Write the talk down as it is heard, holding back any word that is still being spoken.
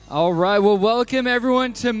All right. Well, welcome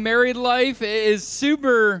everyone to Married Life. It is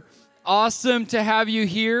super awesome to have you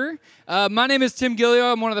here. My name is Tim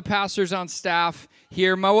Gillio. I'm one of the pastors on staff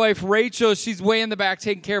here. My wife, Rachel, she's way in the back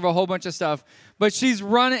taking care of a whole bunch of stuff. But she's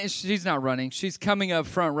not running. She's coming up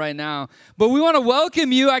front right now. But we want to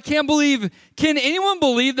welcome you. Can anyone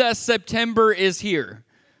believe that September is here?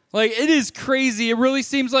 Like, it is crazy. It really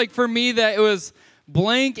seems like for me that it was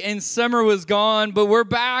blank and summer was gone. But we're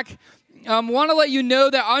back. Want to let you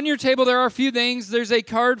know that on your table there are a few things. There's a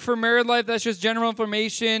card for Married Life. That's just general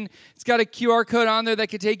information. It's got a QR code on there that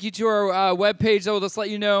could take you to our webpage that will just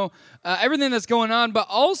let you know everything that's going on. But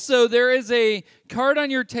also there is a card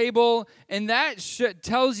on your table, and that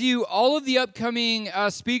tells you all of the upcoming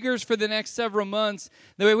speakers for the next several months.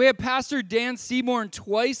 The way we have Pastor Dan Seaborn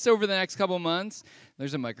twice over the next couple months.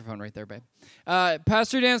 There's a microphone right there, babe.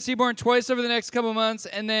 Pastor Dan Seaborn twice over the next couple months.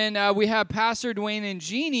 And then we have Pastor Dwayne and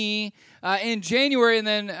Jeannie in January. And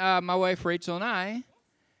then my wife, Rachel, and I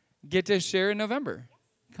get to share in November.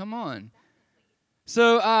 Come on.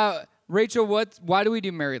 So, Rachel, why do we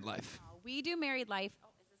do Married Life? We do Married Life. Oh,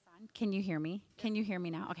 is this on? Can you hear me? Can you hear me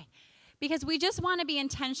now? Okay. Because we just want to be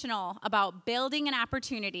intentional about building an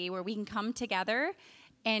opportunity where we can come together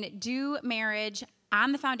and do marriage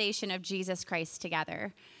on the foundation of Jesus Christ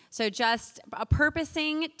together. So just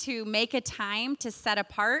purposing to make a time to set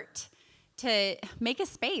apart, to make a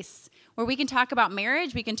space where we can talk about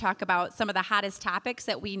marriage. We can talk about some of the hottest topics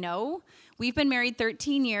that we know. We've been married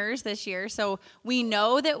 13 years this year, so we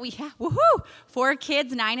know that we have, 4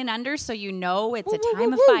 kids, 9 and under, so you know it's a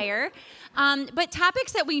time of fire. But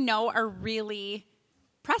topics that we know are really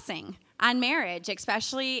pressing on marriage,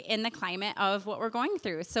 especially in the climate of what we're going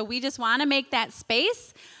through. So we just want to make that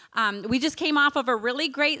space. We just came off of a really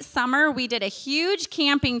great summer. We did a huge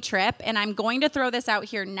camping trip, and I'm going to throw this out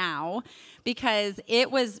here now because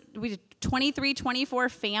we did 23, 24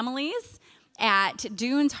 families at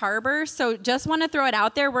Dunes Harbor. So just want to throw it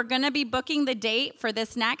out there. We're going to be booking the date for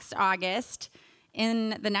this next August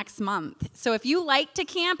in the next month. So if you like to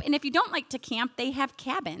camp, and if you don't like to camp, they have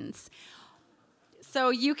cabins. So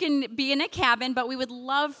you can be in a cabin, but we would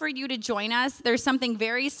love for you to join us. There's something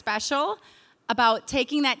very special about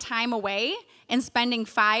taking that time away and spending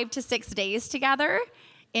 5 to 6 days together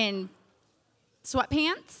in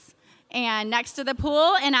sweatpants and next to the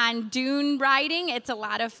pool and on dune riding. It's a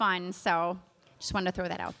lot of fun. So just wanted to throw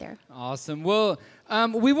that out there. Awesome. Well,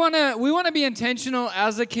 we want to be intentional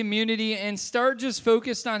as a community and start just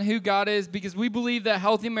focused on who God is, because we believe that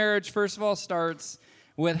healthy marriage, first of all, starts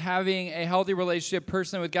with having a healthy relationship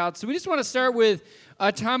personally with God. So we just want to start with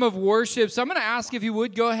a time of worship. So I'm going to ask if you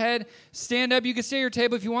would go ahead, stand up. You can stay at your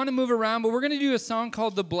table if you want to move around, but we're going to do a song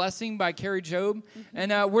called The Blessing by Carrie Job.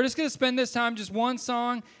 And we're just going to spend this time, just one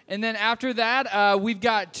song. And then after that, we've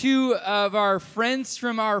got 2 of our friends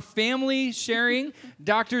from our family sharing,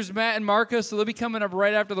 Doctors Matt and Marco. So they'll be coming up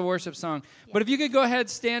right after the worship song. Yes. But if you could go ahead,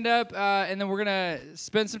 stand up, and then we're going to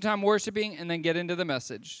spend some time worshiping and then get into the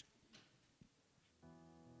message.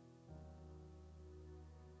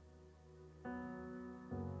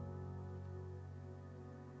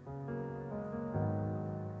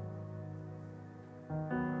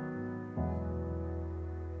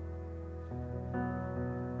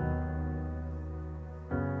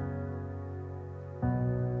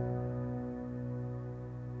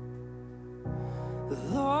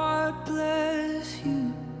 Lord bless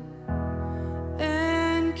you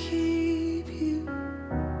and keep you.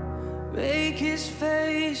 Make his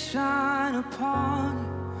face shine upon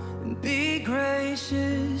you and be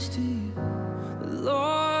gracious to you. The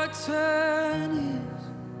Lord turn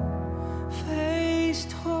his face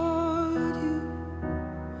toward you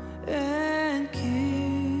and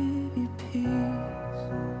give you peace.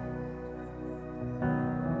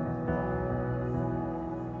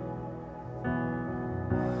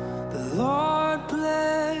 Lord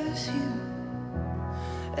bless you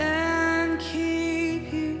and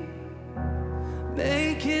keep you.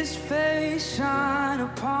 Make his face shine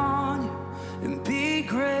upon you and be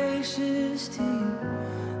gracious to you.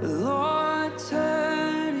 The Lord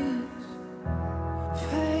turn his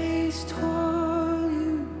face toward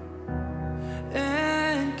you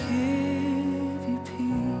and give you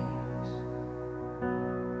peace.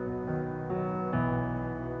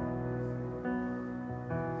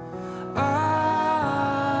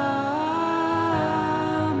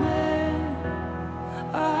 Amen.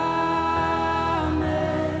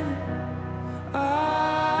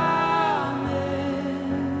 Amen.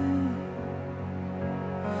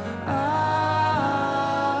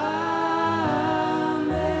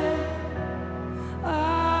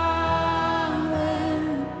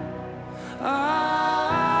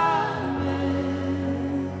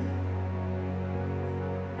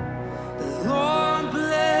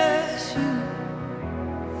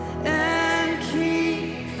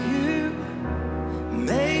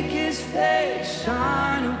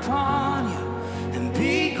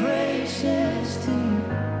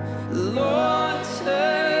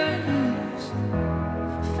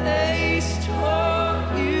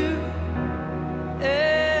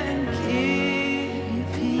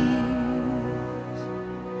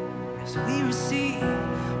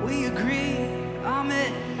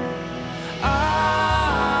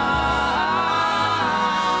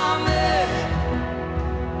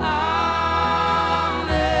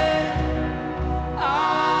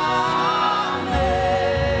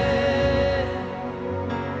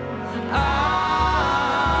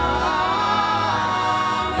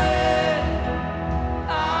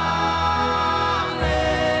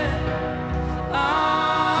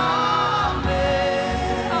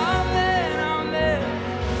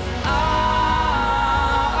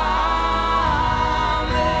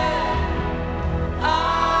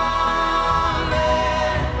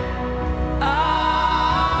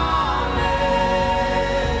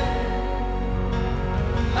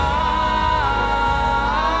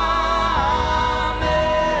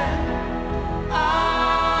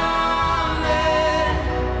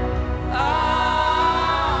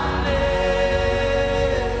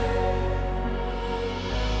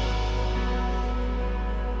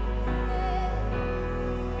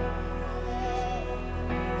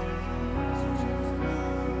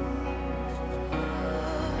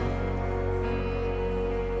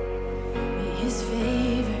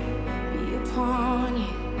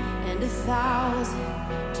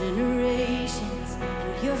 1,000 generations,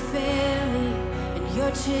 and your family, and your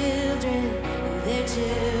children, and their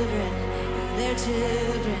children, and their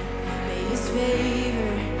children. May his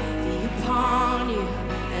favor be upon you,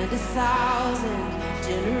 and 1,000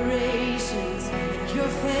 generations, and your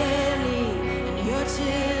family, and your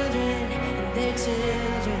children, and their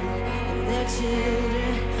children, and their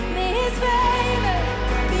children. May his favor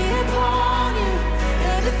be upon you,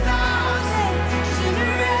 and 1,000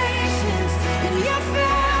 generations, and your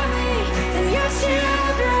family, and your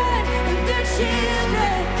children, and their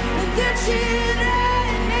children, and their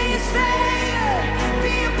children. May his favor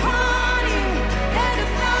be upon you, and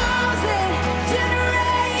 1,000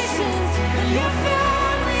 generations, and your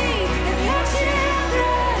family, and your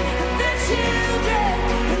children, and their children,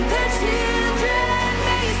 and their children.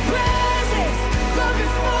 May his presence go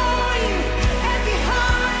before you, and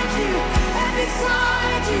behind you, and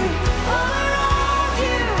beside you, all around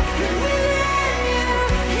you, and within you.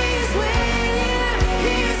 He is with you,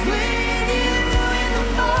 he is with you in the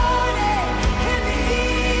morning, in the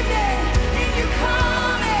evening, in your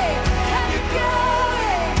coming, and your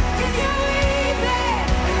going, in your weeping,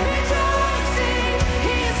 and rejoicing.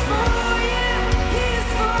 He is for you, he is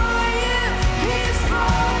for you, he is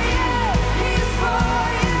for you, he is for you,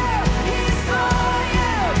 he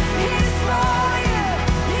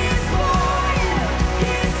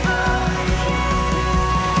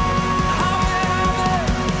is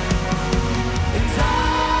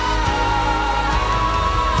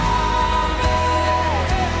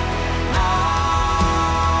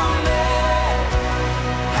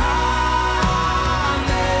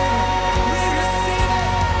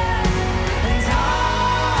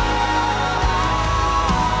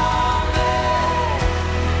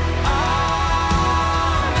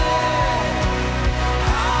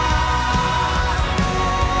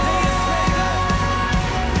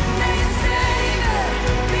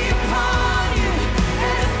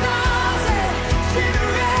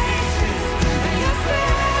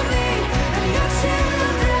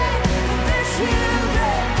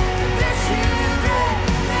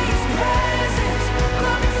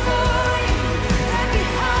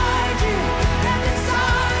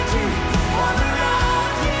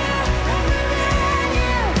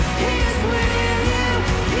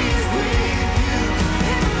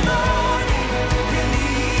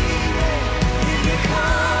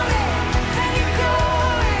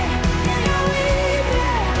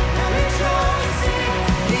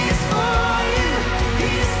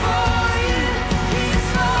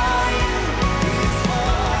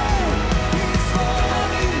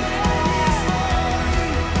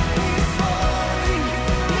you, he is for you, he is for you, he is for you.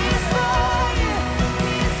 It's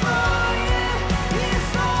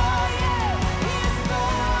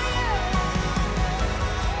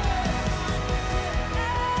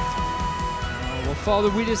Well, Father,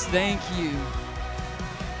 we just thank you.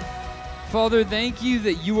 Father, thank you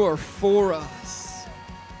that you are for us.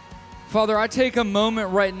 Father, I take a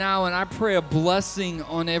moment right now and I pray a blessing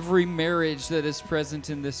on every marriage that is present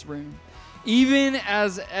in this room. Even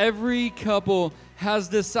as every couple has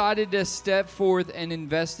decided to step forth and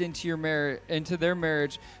invest into into their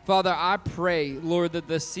marriage, Father, I pray, Lord, that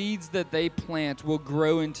the seeds that they plant will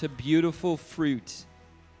grow into beautiful fruit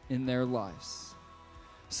in their lives.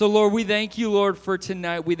 So, Lord, we thank you, Lord, for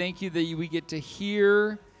tonight. We thank you that we get to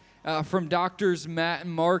hear from Doctors Matt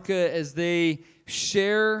and Marka as they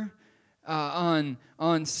share on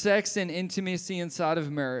sex and intimacy inside of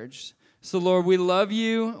marriage. So, Lord, we love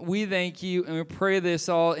you, we thank you, and we pray this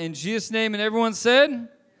all in Jesus' name. And everyone said,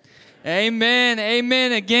 amen,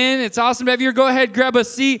 amen. Again, it's awesome to have you. Go ahead, grab a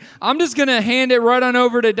seat. I'm just going to hand it right on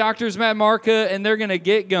over to Doctors Matt and Marka, and they're going to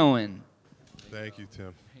get going. Thank you,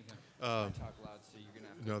 Tim.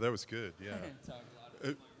 No, that was good, yeah.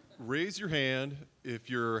 Raise your hand if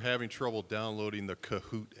you're having trouble downloading the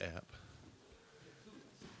Kahoot app.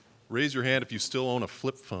 Raise your hand if you still own a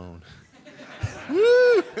flip phone.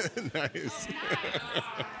 Woo! Nice.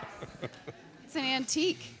 It's an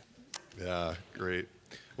antique. Yeah, great.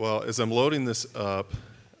 Well, as I'm loading this up,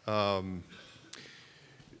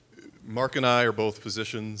 Mark and I are both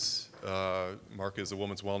physicians. Mark is a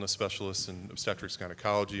woman's wellness specialist in obstetrics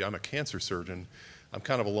gynecology. I'm a cancer surgeon. I'm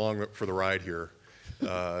kind of along for the ride here.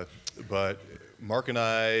 But Mark and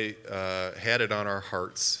I had it on our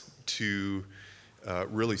hearts to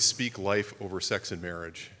really speak life over sex and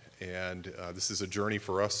marriage. And this is a journey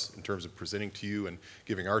for us in terms of presenting to you and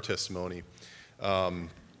giving our testimony.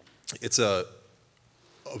 It's a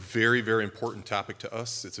very, very important topic to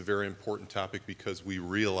us. It's a very important topic because we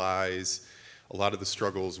realize a lot of the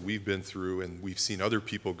struggles we've been through and we've seen other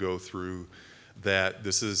people go through that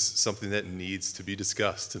this is something that needs to be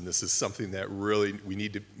discussed, and this is something that really we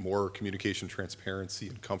need more communication, transparency,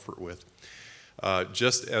 and comfort with.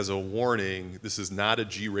 Just as a warning, this is not a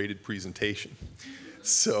G-rated presentation.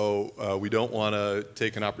 So we don't want to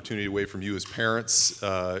take an opportunity away from you as parents.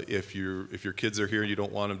 If your kids are here and you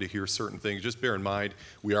don't want them to hear certain things, just bear in mind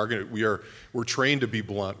we're trained to be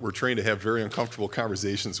blunt. We're trained to have very uncomfortable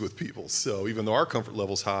conversations with people. So even though our comfort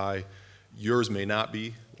level's high, yours may not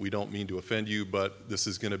be. We don't mean to offend you, but this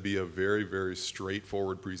is going to be a very, very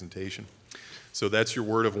straightforward presentation. So that's your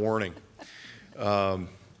word of warning. The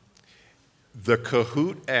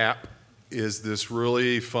Kahoot app is this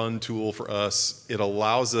really fun tool for us. It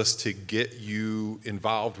allows us to get you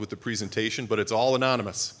involved with the presentation, but it's all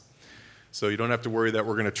anonymous. So you don't have to worry that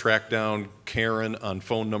we're going to track down Karen on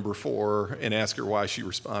phone number 4 and ask her why she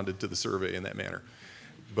responded to the survey in that manner.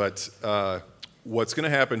 But what's going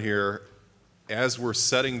to happen here, as we're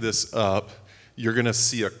setting this up, you're going to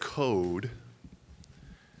see a code.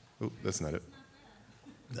 Oh, that's not it.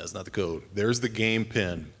 That's not the code. There's the game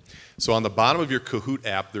pin. So on the bottom of your Kahoot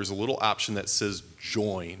app, there's a little option that says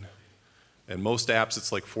join. And most apps,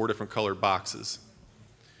 it's like 4 different colored boxes.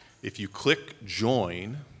 If you click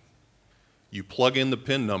join, you plug in the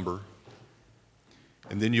pin number,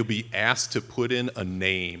 and then you'll be asked to put in a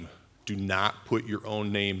name. Do not put your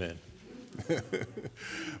own name in.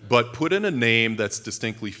 But put in a name that's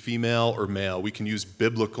distinctly female or male. We can use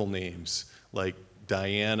biblical names like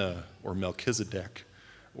Diana or Melchizedek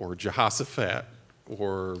or Jehoshaphat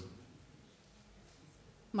or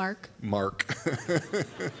Mark.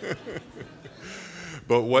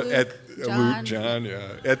 But what Luke, John,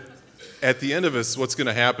 yeah. At the end of this, what's going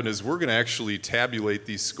to happen is we're going to actually tabulate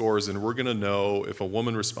these scores, and we're going to know if a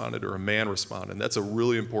woman responded or a man responded. And that's a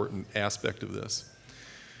really important aspect of this.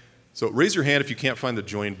 So raise your hand if you can't find the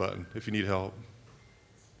join button, if you need help.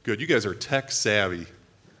 Good. You guys are tech savvy.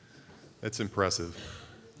 That's impressive.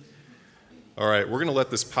 All right, we're going to let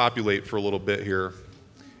this populate for a little bit here.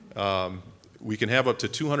 We can have up to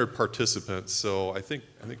 200 participants, so I think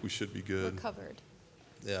we should be good. We're covered.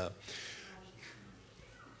 Yeah.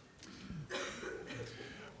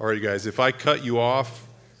 All right, you guys, if I cut you off,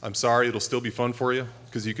 I'm sorry, it'll still be fun for you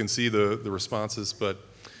because you can see the responses, but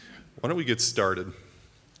why don't we get started?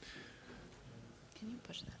 Can you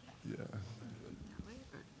push that? Yeah. That way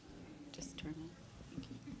or just turn it? Thank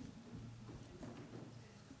you.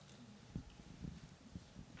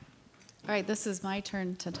 All right, this is my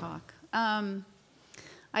turn to talk.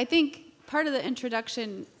 I think part of the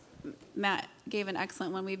introduction, Matt gave an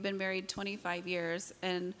excellent one. We've been married 25 years,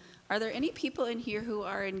 and are there any people in here who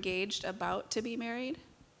are engaged, about to be married?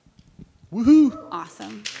 Woohoo!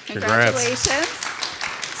 Awesome. Congrats. Congratulations.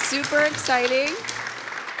 Super exciting.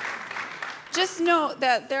 Just note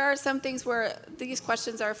that there are some things where these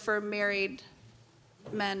questions are for married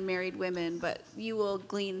men, married women, but you will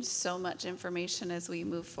glean so much information as we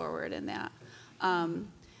move forward in that.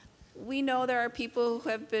 We know there are people who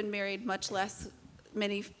have been married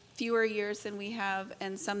many fewer years than we have,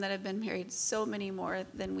 and some that have been married so many more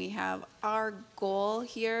than we have. Our goal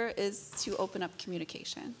here is to open up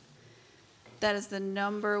communication. That is the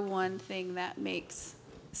number one thing that makes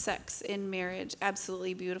sex in marriage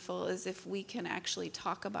absolutely beautiful, is if we can actually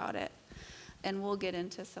talk about it. And we'll get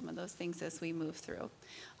into some of those things as we move through.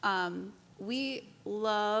 We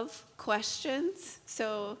love questions,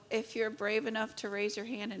 so if you're brave enough to raise your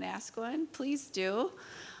hand and ask one, please do.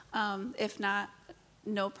 If not,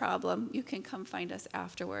 no problem. You can come find us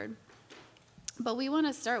afterward. But we want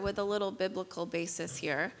to start with a little biblical basis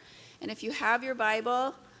here. And if you have your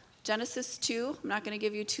Bible, Genesis 2, I'm not going to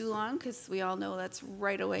give you too long because we all know that's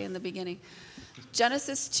right away in the beginning.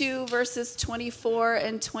 Genesis 2, verses 24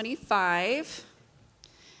 and 25.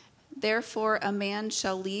 Therefore, a man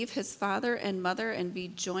shall leave his father and mother and be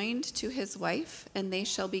joined to his wife, and they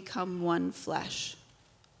shall become one flesh.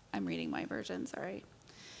 I'm reading my version, sorry.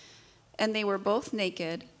 And they were both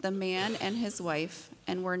naked, the man and his wife,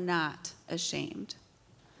 and were not ashamed.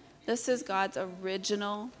 This is God's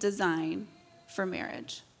original design for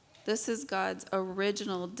marriage. This is God's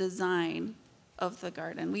original design of the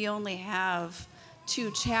garden. We only have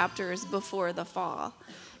 2 chapters before the fall.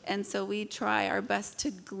 And so we try our best to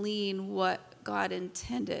glean what God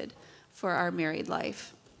intended for our married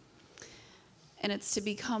life. And it's to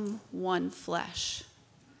become one flesh.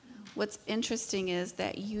 What's interesting is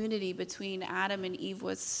that unity between Adam and Eve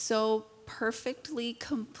was so perfectly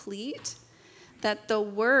complete that the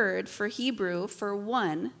word for Hebrew for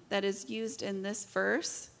one that is used in this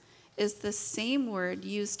verse is the same word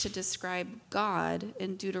used to describe God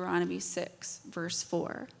in Deuteronomy 6, verse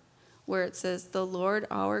 4, where it says, the Lord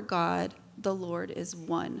our God, the Lord is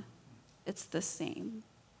one. It's the same.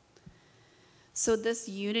 So this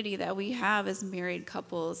unity that we have as married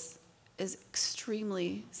couples is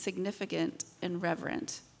extremely significant and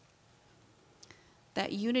reverent.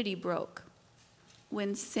 That unity broke.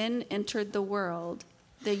 When sin entered the world,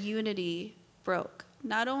 the unity broke.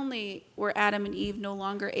 Not only were Adam and Eve no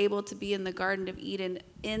longer able to be in the Garden of Eden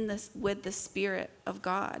with the Spirit of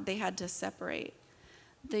God, they had to separate.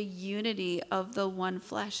 The unity of the one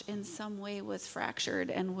flesh in some way was fractured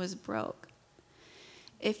and was broke.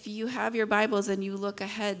 If you have your Bibles and you look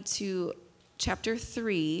ahead to chapter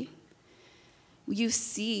 3, you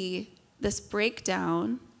see this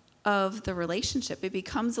breakdown of the relationship. It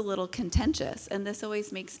becomes a little contentious, and this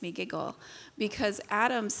always makes me giggle, because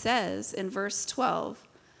Adam says in verse 12,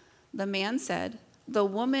 the man said, "The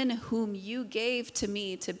woman whom you gave to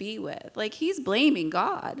me to be with," like he's blaming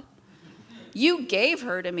God. You gave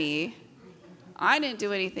her to me. I didn't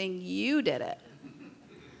do anything. You did it.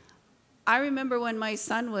 I remember when my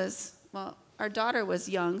son was, our daughter was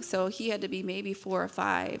young, so he had to be maybe 4 or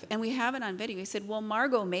 5, and we have it on video. He said, "Well,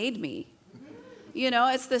 Margot made me."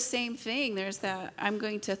 It's the same thing. There's that I'm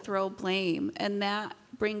going to throw blame, and that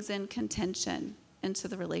brings in contention into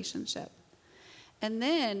the relationship. And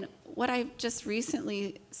then what I've just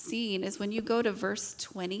recently seen is when you go to verse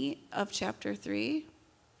 20 of chapter 3,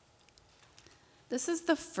 this is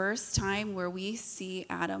the first time where we see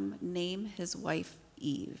Adam name his wife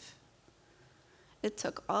Eve. It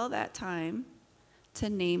took all that time to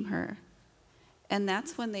name her. And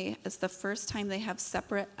that's when it's the first time they have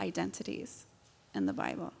separate identities in the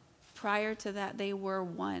Bible. Prior to that, they were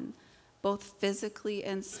one, both physically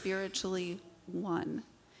and spiritually one.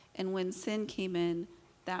 And when sin came in,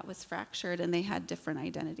 that was fractured and they had different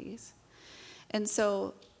identities. And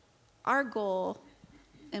so our goal,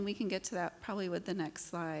 and we can get to that probably with the next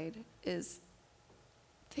slide, is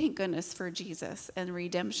thank goodness for Jesus and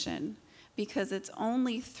redemption, because it's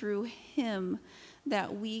only through him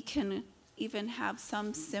that we can even have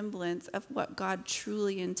some semblance of what God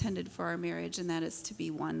truly intended for our marriage, and that is to be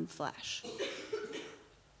one flesh,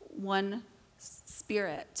 one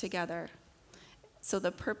spirit together. So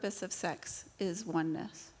the purpose of sex is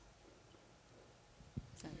oneness.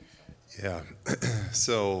 Yeah,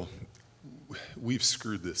 so we've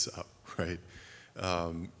screwed this up, right?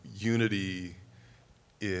 Unity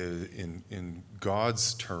in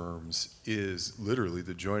God's terms is literally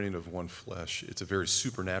the joining of one flesh. It's a very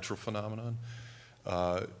supernatural phenomenon.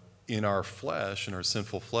 In our flesh, in our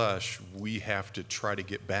sinful flesh, we have to try to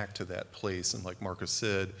get back to that place. And like Marcus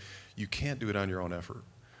said, you can't do it on your own effort.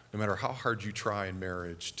 No matter how hard you try in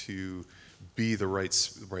marriage to be the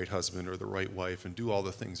right husband or the right wife and do all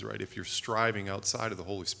the things right, if you're striving outside of the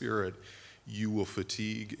Holy Spirit, you will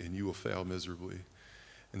fatigue and you will fail miserably.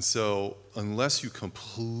 And so unless you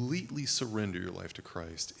completely surrender your life to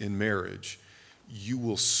Christ in marriage, you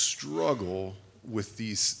will struggle with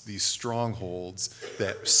these strongholds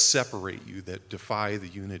that separate you, that defy the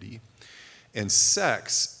unity. And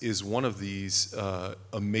sex is one of these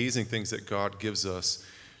amazing things that God gives us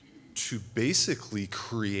to basically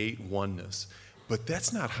create oneness. But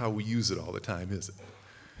that's not how we use it all the time, is it?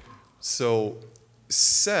 So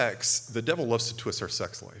sex, the devil loves to twist our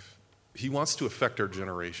sex life. He wants to affect our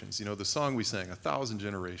generations. The song we sang, 1,000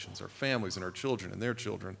 generations, our families and our children and their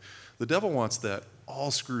children. The devil wants that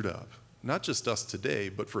all screwed up. Not just us today,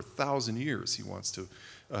 but for 1,000 years he wants to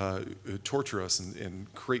torture us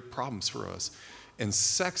and create problems for us. And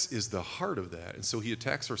sex is the heart of that. And so he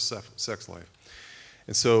attacks our sex life.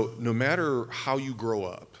 And so no matter how you grow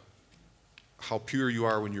up, how pure you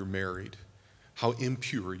are when you're married, how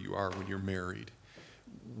impure you are when you're married,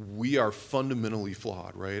 we are fundamentally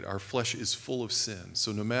flawed, right? Our flesh is full of sin.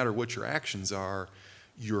 So no matter what your actions are,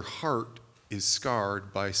 your heart is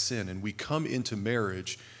scarred by sin. And we come into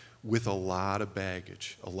marriage with a lot of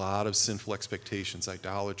baggage, a lot of sinful expectations,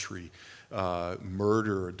 idolatry,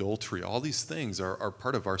 murder, adultery. All these things are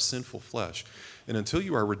part of our sinful flesh. And until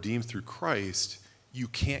you are redeemed through Christ, you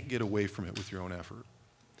can't get away from it with your own effort.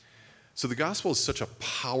 So the gospel is such a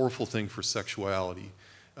powerful thing for sexuality.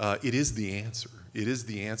 It is the answer. It is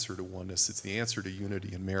the answer to oneness. It's the answer to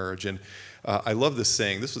unity in marriage. And I love this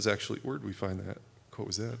saying. This was actually, where did we find that? What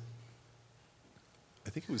was that? I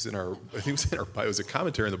think it was in our Bible. It was a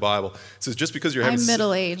commentary in the Bible. It says, just because you're having... I'm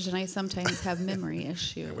middle-aged, and I sometimes have memory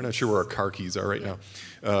issues. We're not sure where our car keys are right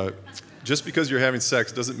now. Just because you're having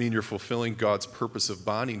sex doesn't mean you're fulfilling God's purpose of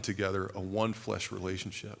bonding together a one-flesh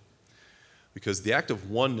relationship. Because the act of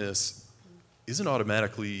oneness isn't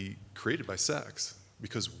automatically created by sex,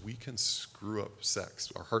 because we can screw up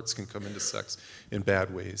sex. Our hearts can come into sex in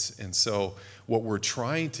bad ways. And so what we're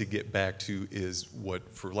trying to get back to is what,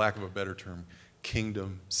 for lack of a better term,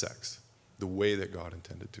 kingdom sex. the way that God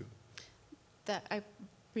intended to. That I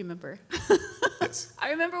remember. Yes. I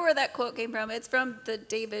remember where that quote came from. It's from the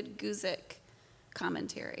David Guzik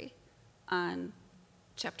commentary on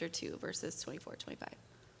chapter 2, verses 24, 25.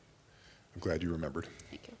 I'm glad you remembered.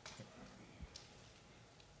 Thank you.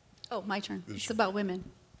 Oh, my turn. It's Sure. about women.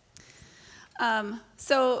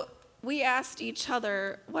 So we asked each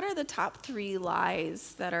other, what are the top 3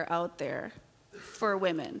 lies that are out there for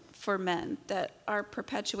women, for men, that are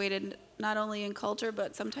perpetuated not only in culture,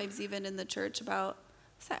 but sometimes even in the church about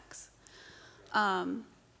sex? And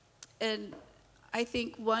I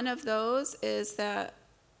think one of those is that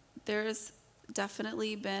there's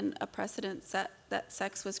definitely been a precedent set that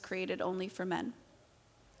sex was created only for men.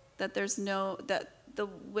 That that the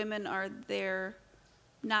women are there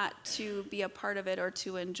not to be a part of it or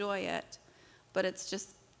to enjoy it, but it's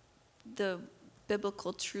just the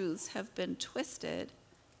biblical truths have been twisted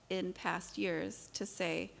in past years to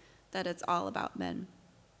say that it's all about men.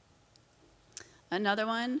 Another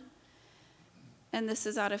one, and this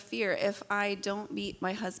is out of fear, if I don't meet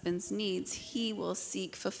my husband's needs, he will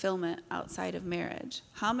seek fulfillment outside of marriage.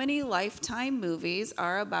 How many Lifetime movies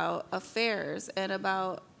are about affairs and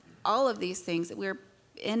about all of these things that we're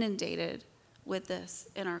inundated with this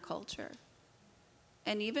in our culture?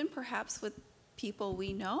 And even perhaps with people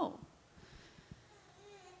we know.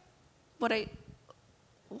 What I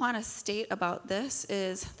want to state about this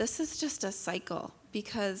is just a cycle,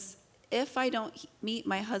 because if I don't meet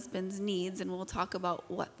my husband's needs, and we'll talk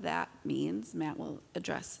about what that means, Matt will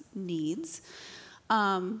address needs,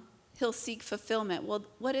 he'll seek fulfillment. Well,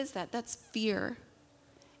 what is that? That's fear.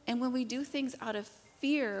 And when we do things out of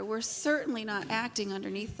fear, we're certainly not acting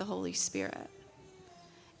underneath the Holy Spirit.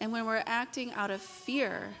 And when we're acting out of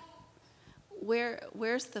fear,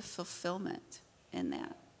 where's the fulfillment in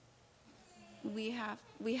that? We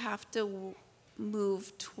have to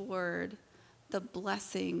move toward the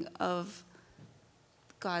blessing of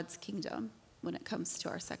God's kingdom when it comes to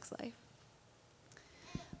our sex life.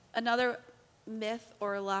 Another myth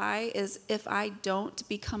or lie is if I don't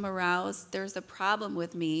become aroused, there's a problem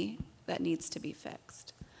with me that needs to be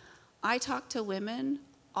fixed. I talk to women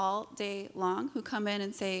all day long who come in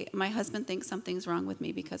and say, my husband thinks something's wrong with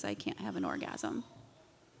me because I can't have an orgasm.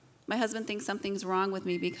 My husband thinks something's wrong with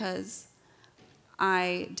me because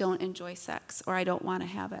I don't enjoy sex or I don't want to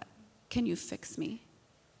have it. Can you fix me?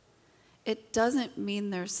 It doesn't mean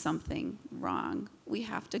there's something wrong. We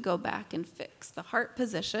have to go back and fix the heart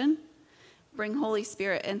position, bring Holy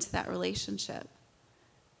Spirit into that relationship,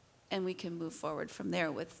 and we can move forward from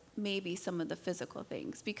there with maybe some of the physical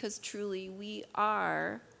things, because truly we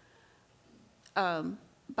are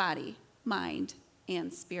body, mind,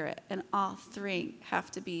 and spirit, and all 3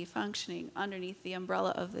 have to be functioning underneath the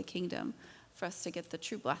umbrella of the kingdom for us to get the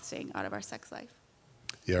true blessing out of our sex life.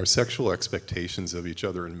 Yeah, our sexual expectations of each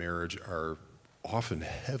other in marriage are often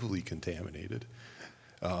heavily contaminated.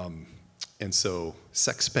 And so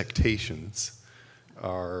sexpectations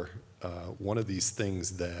are one of these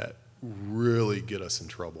things that really get us in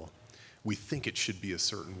trouble. We think it should be a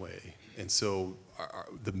certain way. And so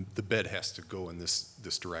the bed has to go in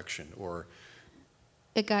this direction. Or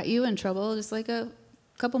it got you in trouble just like a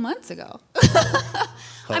couple months ago.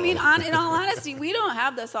 I mean, in all honesty, we don't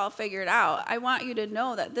have this all figured out. I want you to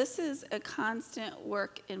know that this is a constant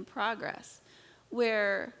work in progress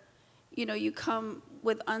where, you come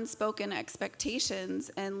with unspoken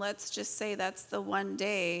expectations, and let's just say that's the one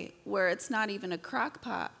day where it's not even a crock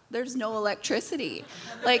pot. There's no electricity.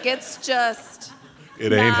 Like, it's just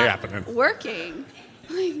it ain't happening. Working.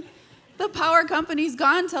 Like, the power company's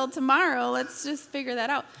gone till tomorrow. Let's just figure that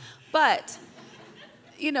out. But,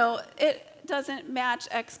 it doesn't match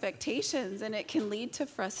expectations, and it can lead to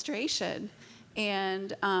frustration.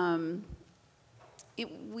 And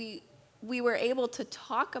we were able to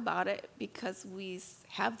talk about it because we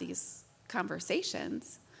have these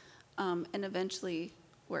conversations, and eventually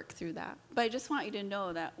work through that. But I just want you to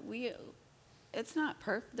know that it's not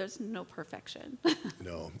perfect. There's no perfection.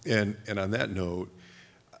 No. And on that note,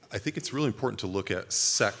 I think it's really important to look at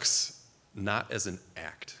sex not as an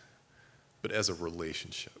act, but as a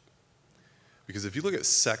relationship. Because if you look at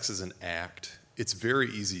sex as an act, it's very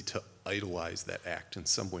easy to idolize that act in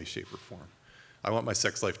some way, shape, or form. I want my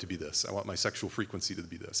sex life to be this. I want my sexual frequency to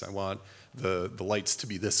be this. I want the lights to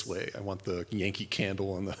be this way. I want the Yankee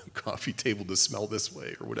candle on the coffee table to smell this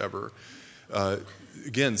way, or whatever.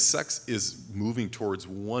 Again, sex is moving towards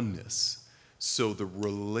oneness. So the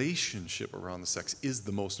relationship around the sex is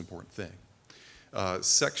the most important thing.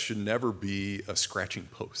 Sex should never be a scratching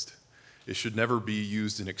post. It should never be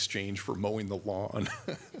used in exchange for mowing the lawn.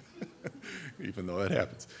 even though that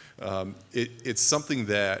happens. It's something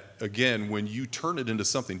that, again, when you turn it into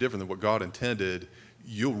something different than what God intended,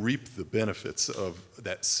 you'll reap the benefits of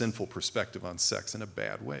that sinful perspective on sex in a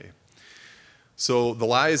bad way. So the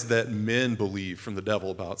lies that men believe from the devil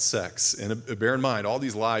about sex, and bear in mind, all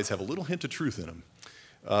these lies have a little hint of truth in them.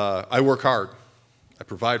 I work hard. I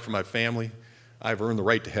provide for my family. I've earned the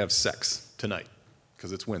right to have sex tonight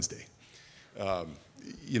because it's Wednesday.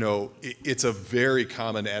 It's a very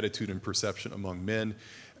common attitude and perception among men.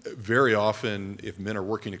 Very often, if men are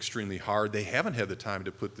working extremely hard, they haven't had the time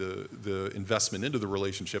to put the investment into the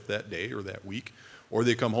relationship that day or that week, or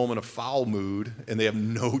they come home in a foul mood and they have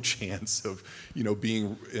no chance of,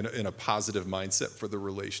 being in a positive mindset for the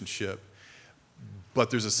relationship. But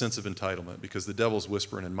there's a sense of entitlement because the devil's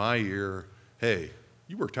whispering in my ear, hey,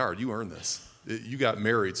 you worked hard, you earned this. You got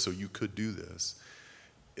married so you could do this.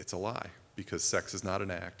 It's a lie because sex is not an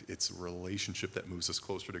act. It's a relationship that moves us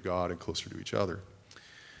closer to God and closer to each other.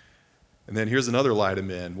 And then here's another lie to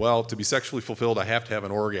men. Well, to be sexually fulfilled, I have to have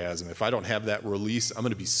an orgasm. If I don't have that release, I'm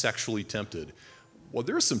going to be sexually tempted. Well,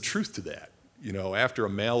 there's some truth to that. After a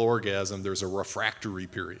male orgasm, there's a refractory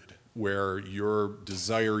period where your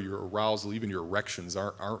desire, your arousal, even your erections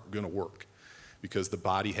aren't going to work because the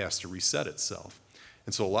body has to reset itself.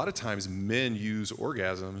 And so a lot of times men use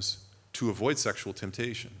orgasms to avoid sexual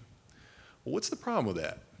temptation. Well, what's the problem with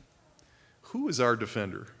that? Who is our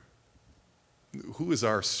defender? Who is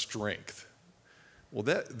our strength? Well,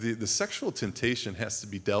 the sexual temptation has to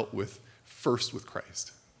be dealt with first with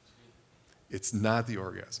Christ. It's not the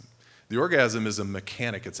orgasm. The orgasm is a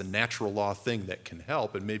mechanic. It's a natural law thing that can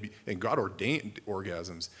help, and God ordained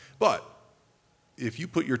orgasms. But if you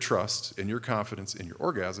put your trust and your confidence in your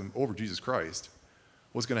orgasm over Jesus Christ,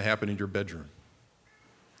 what's going to happen in your bedroom?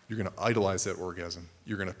 You're going to idolize that orgasm.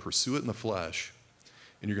 You're going to pursue it in the flesh,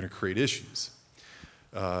 and you're going to create issues.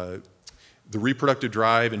 The reproductive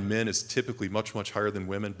drive in men is typically much, much higher than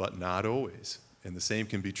women, but not always. And the same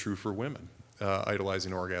can be true for women,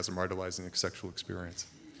 idolizing orgasm, idolizing a sexual experience.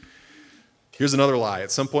 Here's another lie.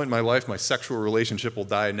 At some point in my life, my sexual relationship will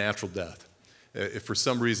die a natural death. If for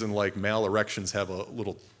some reason, like male erections have a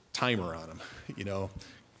little timer on them,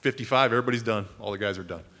 55, everybody's done. All the guys are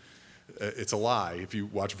done. It's a lie. If you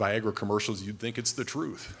watch Viagra commercials, you'd think it's the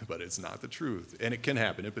truth, but it's not the truth. And it can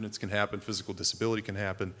happen. Impotence can happen. Physical disability can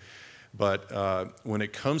happen. But when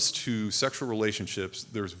it comes to sexual relationships,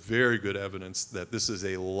 there's very good evidence that this is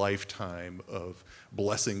a lifetime of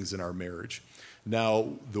blessings in our marriage. Now,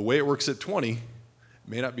 the way it works at 20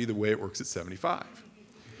 may not be the way it works at 75.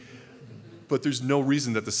 But there's no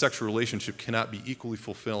reason that the sexual relationship cannot be equally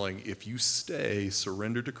fulfilling if you stay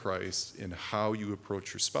surrendered to Christ in how you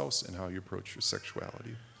approach your spouse and how you approach your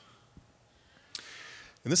sexuality.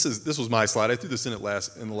 And this was my slide. I threw this in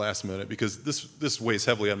the last minute because this weighs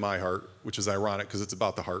heavily on my heart, which is ironic because it's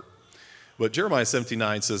about the heart. But Jeremiah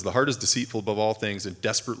 17:9 says, "The heart is deceitful above all things and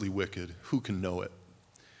desperately wicked. Who can know it?"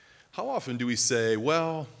 How often do we say,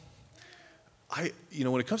 well,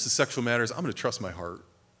 when it comes to sexual matters, I'm going to trust my heart.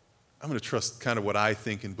 I'm going to trust kind of what I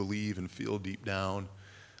think and believe and feel deep down.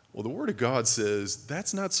 Well, the Word of God says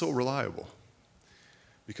that's not so reliable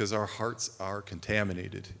because our hearts are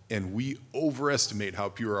contaminated and we overestimate how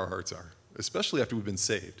pure our hearts are, especially after we've been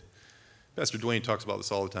saved. Pastor Dwayne talks about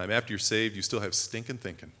this all the time. After you're saved, you still have stinking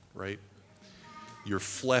thinking, right? Your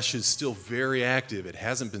flesh is still very active. It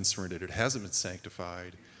hasn't been surrendered. It hasn't been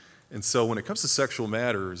sanctified. And so when it comes to sexual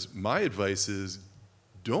matters, my advice is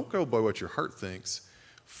don't go by what your heart thinks.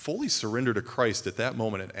 Fully surrender to Christ at that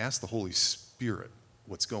moment and ask the Holy Spirit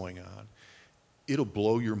what's going on. It'll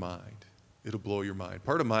blow your mind. It'll blow your mind.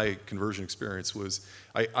 Part of my conversion experience was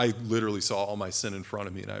I literally saw all my sin in front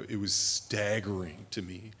of me, and it was staggering to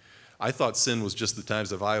me. I thought sin was just the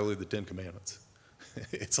times I violated the 10 Commandments.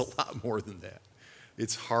 It's a lot more than that.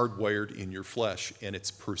 It's hardwired in your flesh, and it's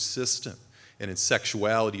persistent. And in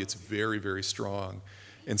sexuality, it's very, very strong.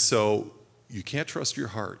 And so you can't trust your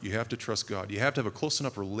heart. You have to trust God. You have to have a close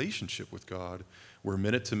enough relationship with God where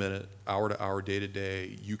minute to minute, hour to hour, day to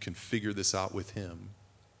day, you can figure this out with Him.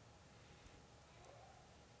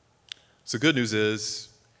 So good news is,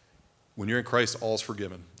 when you're in Christ, all's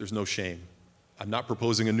forgiven. There's no shame. I'm not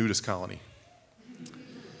proposing a nudist colony.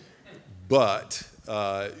 But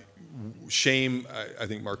shame, I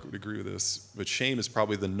think Mark would agree with this, but shame is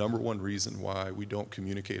probably the number one reason why we don't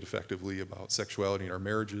communicate effectively about sexuality in our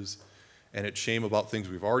marriages. And it's shame about things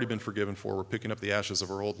we've already been forgiven for. We're picking up the ashes of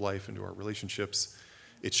our old life into our relationships.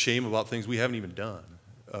 It's shame about things we haven't even done.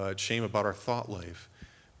 It's shame about our thought life.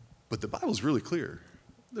 But the Bible's really clear.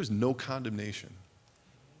 There's no condemnation.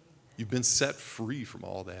 You've been set free from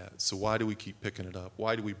all that. So why do we keep picking it up?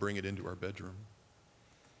 Why do we bring it into our bedroom?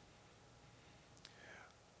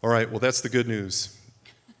 All right, well, that's the good news.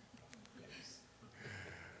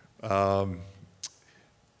 Now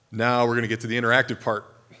we're going to get to the interactive part.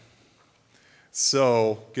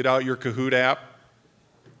 So get out your Kahoot app.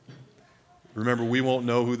 Remember, we won't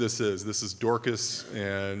know who this is. This is Dorcas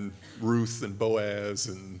and Ruth and Boaz,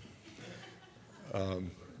 and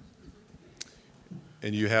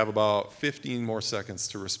you have about 15 more seconds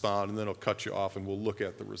to respond, and then it'll cut you off, and we'll look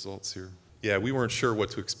at the results here. Yeah, we weren't sure what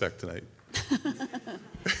to expect tonight.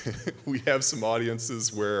 We have some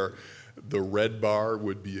audiences where the red bar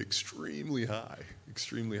would be extremely high,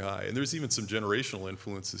 and there's even some generational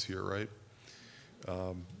influences here, right?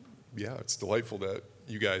 Yeah, it's delightful that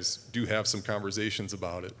you guys do have some conversations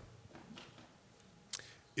about it.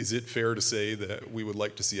 Is it fair to say that we would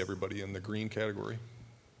like to see everybody in the green category?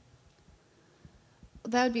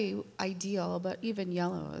 That would be ideal, but even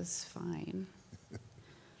yellow is fine.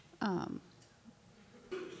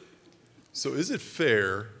 So is it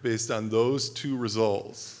fair, based on those two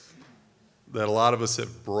results, that a lot of us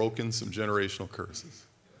have broken some generational curses?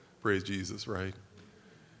 Praise Jesus, right?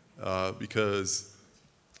 Because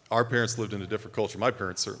our parents lived in a different culture. My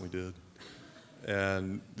parents certainly did.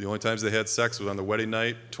 And the only times they had sex was on the wedding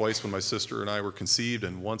night, twice when my sister and I were conceived,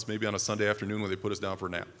 and once maybe on a Sunday afternoon when they put us down for a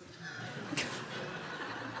nap.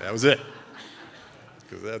 That was it.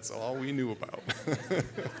 Because that's all we knew about.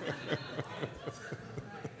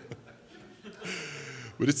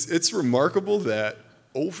 But it's remarkable that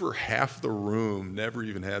over half the room never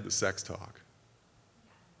even had the sex talk.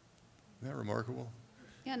 Isn't that remarkable?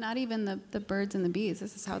 Yeah, not even the birds and the bees.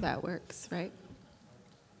 This is how that works, right?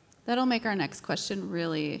 That'll make our next question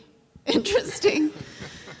really interesting.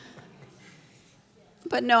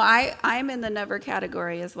 But no, I'm in the never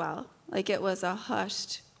category as well. Like, it was a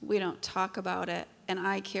hushed, we don't talk about it. And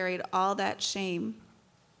I carried all that shame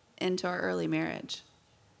into our early marriage.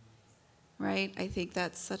 Right? I think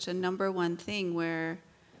that's such a number one thing where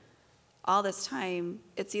all this time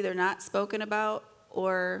it's either not spoken about,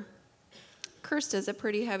 or cursed is a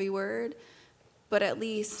pretty heavy word, but at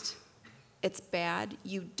least it's bad.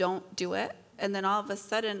 You don't do it. And then all of a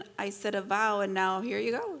sudden I said a vow, and now here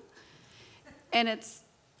you go. And it's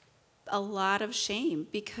a lot of shame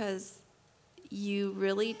because you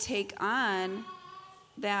really take on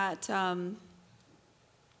that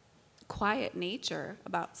quiet nature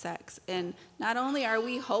about sex. And not only are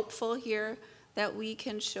we hopeful here that we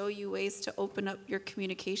can show you ways to open up your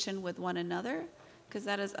communication with one another, because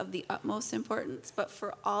that is of the utmost importance, but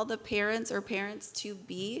for all the parents or parents to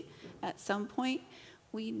be at some point,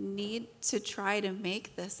 we need to try to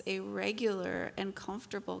make this a regular and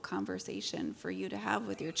comfortable conversation for you to have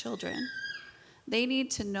with your children. They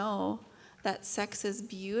need to know that sex is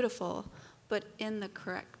beautiful, but in the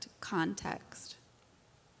correct context.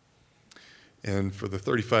 And for the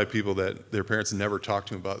 35 people that their parents never talked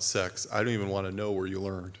to them about sex, I don't even want to know where you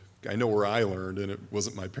learned. I know where I learned, and it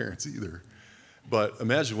wasn't my parents either. But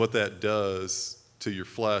imagine what that does to your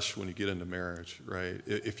flesh when you get into marriage, right?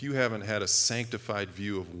 If you haven't had a sanctified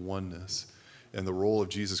view of oneness and the role of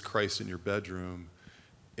Jesus Christ in your bedroom,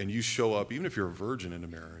 and you show up, even if you're a virgin in a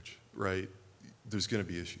marriage, right, there's going to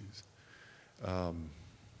be issues. All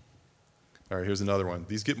right, here's another one.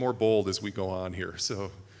 These get more bold as we go on here,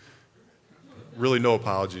 so really no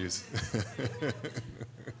apologies.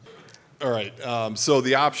 All right, so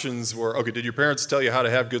the options were, okay, did your parents tell you how to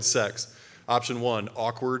have good sex? Option 1,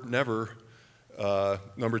 awkward, never.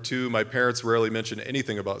 Number 2, my parents rarely mentioned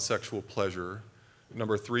anything about sexual pleasure.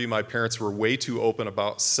 Number 3, my parents were way too open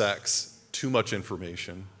about sex, too much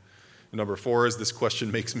information. Number 4 is, this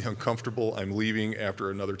question makes me uncomfortable, I'm leaving after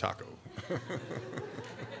another taco.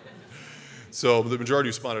 So the majority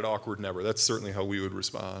responded awkward, never. That's certainly how we would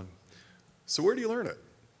respond. So where do you learn it?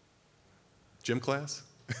 Gym class?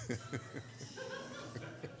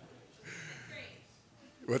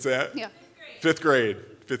 What's that? Yeah. Fifth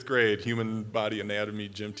grade, human body anatomy,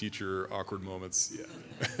 gym teacher, awkward moments,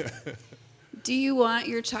 yeah. Do you want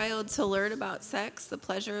your child to learn about sex, the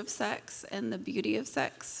pleasure of sex, and the beauty of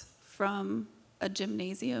sex from a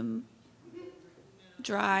gymnasium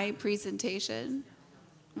dry presentation?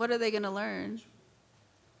 What are they going to learn?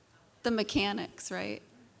 The mechanics, right?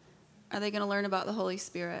 Are they going to learn about the Holy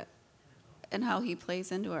Spirit and how he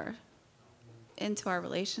plays into our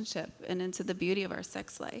relationship and into the beauty of our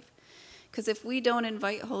sex life? Because if we don't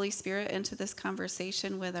invite Holy Spirit into this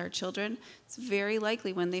conversation with our children, it's very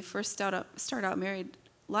likely when they first start out married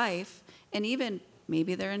life, and even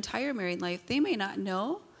maybe their entire married life, they may not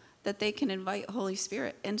know that they can invite Holy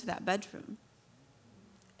Spirit into that bedroom.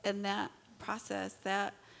 And that process,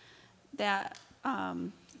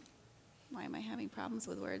 why am I having problems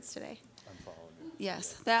with words today?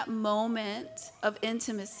 Yes, that moment of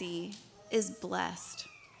intimacy is blessed.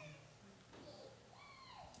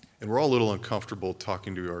 And we're all a little uncomfortable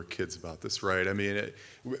talking to our kids about this, right? I mean,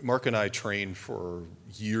 Mark and I trained for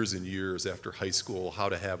years and years after high school how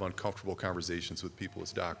to have uncomfortable conversations with people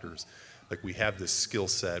as doctors. Like, we have this skill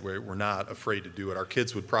set where we're not afraid to do it. Our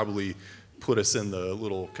kids would probably put us in the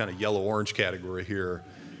little kind of yellow-orange category here.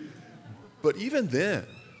 But even then,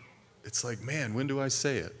 it's like, man, when do I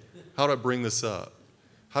say it? How do I bring this up?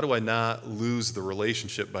 How do I not lose the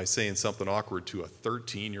relationship by saying something awkward to a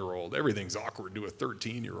 13-year-old? Everything's awkward to a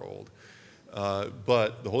 13-year-old.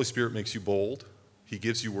 But the Holy Spirit makes you bold. He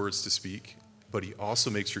gives you words to speak, but he also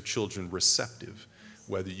makes your children receptive.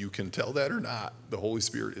 Whether you can tell that or not, the Holy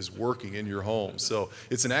Spirit is working in your home. So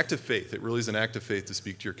it's an act of faith. It really is an act of faith to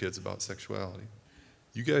speak to your kids about sexuality.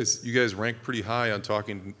 You guys rank pretty high on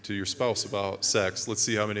talking to your spouse about sex. Let's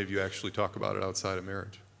see how many of you actually talk about it outside of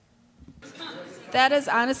marriage. That is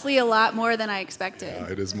honestly a lot more than I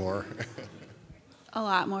expected. It is more. A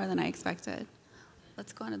lot more than I expected.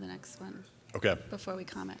 Let's go on to the next one Okay. before we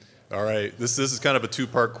comment. All right. This is kind of a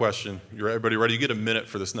two-part question. Everybody ready? You get a minute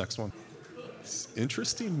for this next one.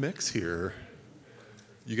 Interesting mix here.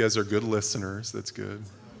 You guys are good listeners. That's good.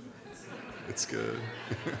 It's good.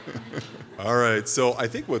 All right. So I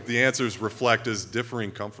think what the answers reflect is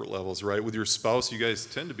differing comfort levels, right? With your spouse, you guys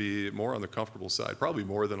tend to be more on the comfortable side, probably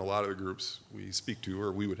more than a lot of the groups we speak to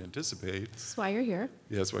or we would anticipate. That's why you're here.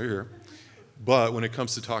 Yeah, that's why you're here. But when it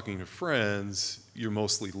comes to talking to friends, you're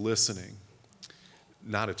mostly listening.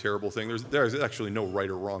 Not a terrible thing. There's actually no right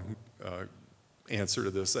or wrong answer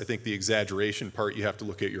to this. I think the exaggeration part, you have to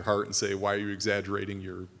look at your heart and say, why are you exaggerating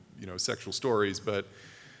your sexual stories? But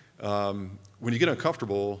when you get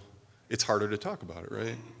uncomfortable, it's harder to talk about it,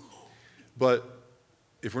 right? But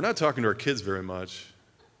if we're not talking to our kids very much,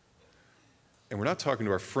 and we're not talking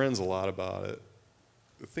to our friends a lot about it,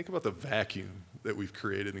 think about the vacuum that we've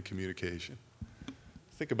created in communication.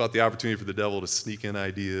 Think about the opportunity for the devil to sneak in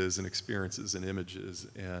ideas and experiences and images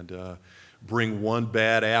and bring one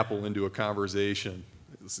bad apple into a conversation.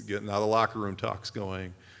 Now the locker room talk's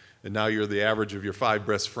going. And now you're the average of your 5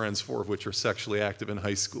 best friends, 4 of which are sexually active in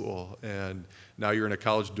high school. And now you're in a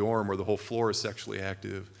college dorm where the whole floor is sexually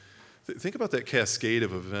active. Think about that cascade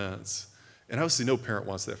of events. And obviously no parent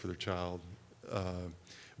wants that for their child.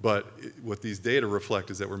 But what these data reflect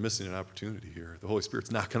is that we're missing an opportunity here. The Holy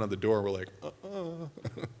Spirit's knocking on the door. We're like,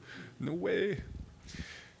 no way.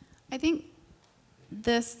 I think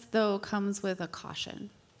this, though, comes with a caution.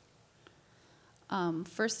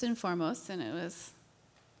 First and foremost, and it was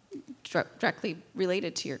directly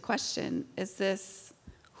related to your question, is this,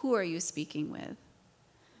 who are you speaking with?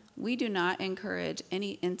 We do not encourage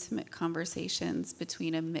any intimate conversations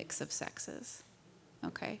between a mix of sexes,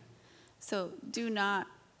 okay? So do not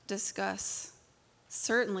discuss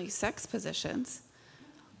certainly sex positions,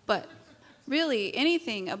 but really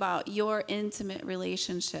anything about your intimate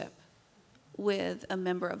relationship with a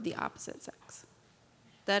member of the opposite sex.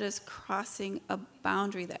 That is crossing a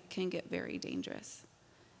boundary that can get very dangerous,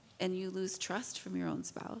 and you lose trust from your own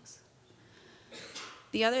spouse.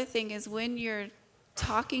 The other thing is, when you're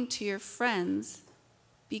talking to your friends,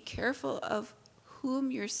 be careful of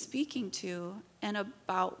whom you're speaking to and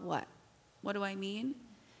about what. What do I mean?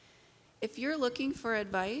 If you're looking for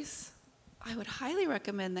advice, I would highly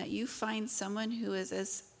recommend that you find someone who is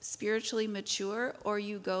as spiritually mature, or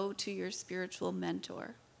you go to your spiritual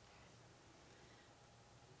mentor.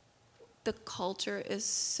 The culture is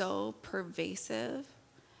so pervasive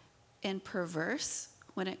and perverse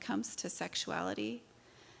when it comes to sexuality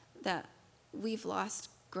that we've lost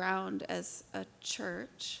ground as a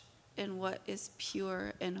church in what is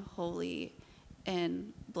pure and holy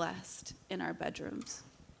and blessed in our bedrooms.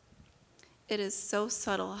 It is so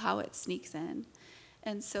subtle how it sneaks in.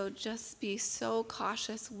 And so just be so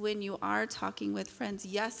cautious when you are talking with friends.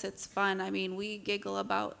 Yes, it's fun. I mean, we giggle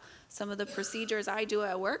about some of the procedures I do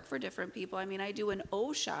at work for different people. I mean, I do an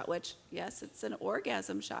O shot, which, yes, it's an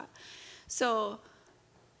orgasm shot. So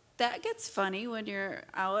that gets funny when you're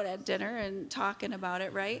out at dinner and talking about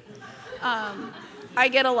it, right? I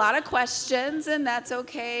get a lot of questions, and that's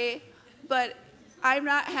okay. But I'm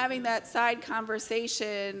not having that side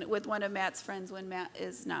conversation with one of Matt's friends when Matt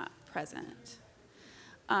is not present.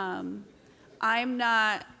 I'm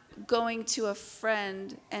not going to a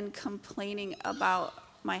friend and complaining about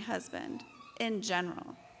my husband in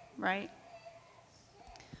general, right?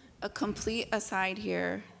 A complete aside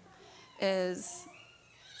here is,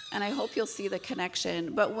 and I hope you'll see the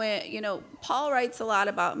connection, but when, Paul writes a lot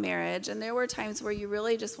about marriage, and there were times where you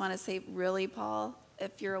really just want to say, really, Paul?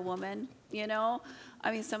 if you're a woman, you know?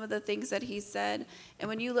 I mean, some of the things that he said. And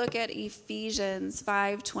when you look at Ephesians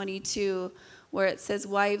 5:22, where it says,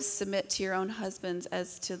 wives, submit to your own husbands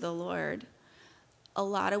as to the Lord. A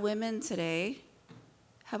lot of women today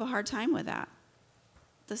have a hard time with that.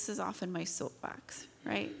 This is often my soapbox,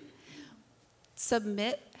 right?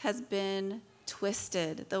 Submit has been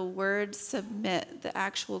twisted. The word submit, the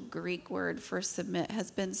actual Greek word for submit, has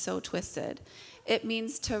been so twisted. It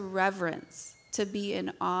means to reverence, to be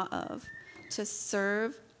in awe of, to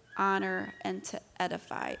serve, honor, and to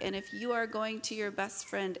edify. And if you are going to your best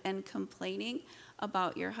friend and complaining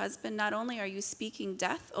about your husband, not only are you speaking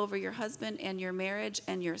death over your husband and your marriage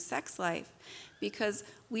and your sex life, because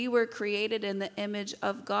we were created in the image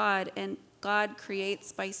of God, and God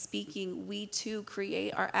creates by speaking. We too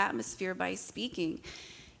create our atmosphere by speaking.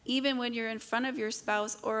 Even when you're in front of your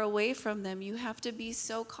spouse or away from them, you have to be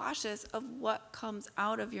so cautious of what comes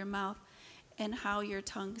out of your mouth and how your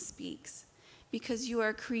tongue speaks, because you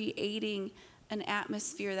are creating an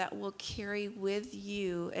atmosphere that will carry with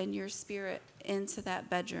you and your spirit into that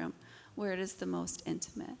bedroom where it is the most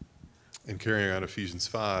intimate. And carrying on Ephesians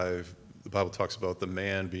 5, the Bible talks about the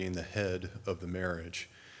man being the head of the marriage.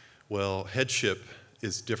 Well, headship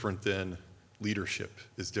is different than leadership,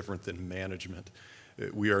 is different than management.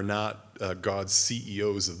 We are not God's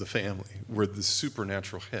CEOs of the family. We're the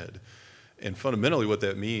supernatural head. And fundamentally what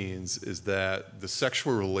that means is that the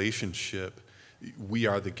sexual relationship, we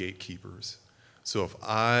are the gatekeepers. So if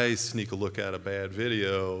I sneak a look at a bad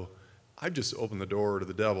video, I just open the door to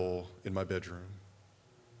the devil in my bedroom.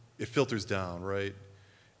 It filters down, right?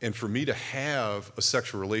 And for me to have a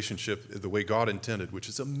sexual relationship the way God intended, which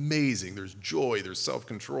is amazing, there's joy, there's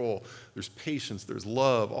self-control, there's patience, there's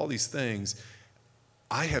love, all these things,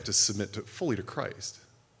 I have to submit fully to Christ.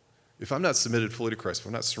 If I'm not submitted fully to Christ, if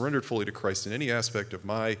I'm not surrendered fully to Christ in any aspect of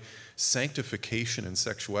my sanctification and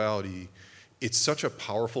sexuality, it's such a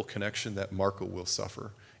powerful connection that Marco will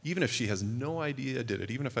suffer. Even if she has no idea I did it,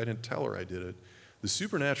 even if I didn't tell her I did it, the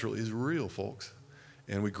supernatural is real, folks.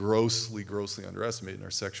 And we grossly, grossly underestimate in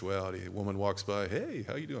our sexuality. A woman walks by, hey,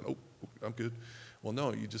 how you doing? Oh, I'm good. Well,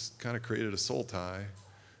 no, you just kind of created a soul tie,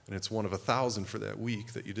 and it's one of 1,000 for that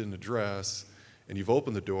week that you didn't address, and you've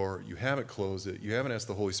opened the door, you haven't closed it, you haven't asked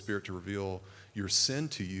the Holy Spirit to reveal your sin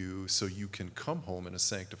to you so you can come home in a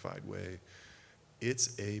sanctified way.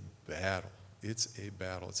 It's a battle. It's a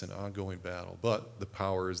battle. It's an ongoing battle, but the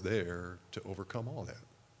power is there to overcome all that.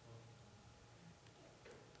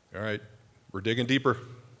 All right. We're digging deeper.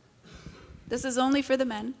 This is only for the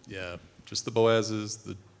men. Yeah, just the Boazes,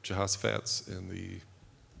 the Jehoshaphat's, and the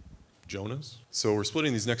Jonahs. So we're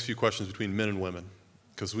splitting these next few questions between men and women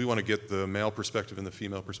because we want to get the male perspective and the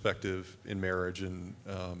female perspective in marriage, and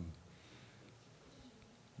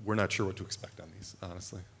we're not sure what to expect on these,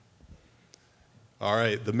 honestly. All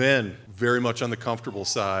right, the men, very much on the comfortable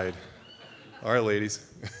side. All right, ladies,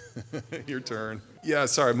 your turn. Yeah,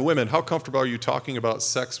 sorry, women, how comfortable are you talking about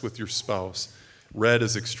sex with your spouse? Red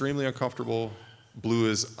is extremely uncomfortable. Blue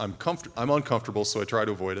is I'm uncomfortable, so I try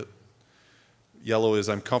to avoid it. Yellow is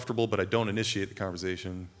I'm comfortable, but I don't initiate the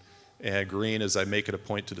conversation. And green is I make it a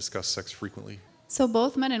point to discuss sex frequently. So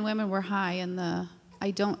both men and women were high in the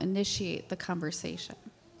I don't initiate the conversation.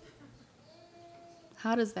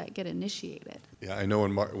 How does that get initiated? Yeah, I know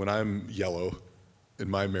when I'm yellow in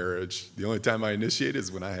my marriage, the only time I initiate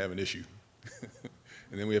is when I have an issue.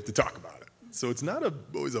 And then we have to talk about it. So it's not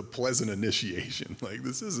always a pleasant initiation. Like,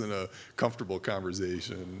 this isn't a comfortable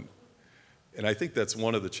conversation. And I think that's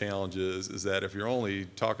one of the challenges, is that if you're only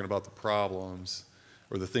talking about the problems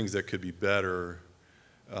or the things that could be better,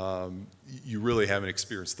 you really haven't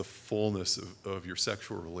experienced the fullness of your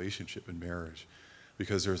sexual relationship in marriage,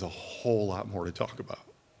 because there's a whole lot more to talk about.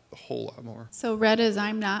 A whole lot more. So red is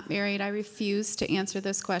I'm not married. I refuse to answer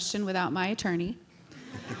this question without my attorney.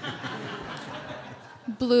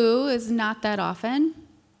 Blue is not that often.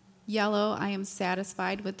 Yellow, I am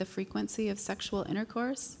satisfied with the frequency of sexual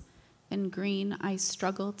intercourse. And green, I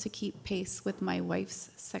struggle to keep pace with my wife's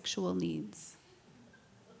sexual needs.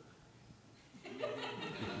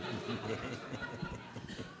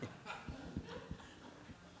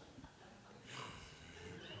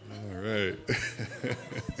 All right.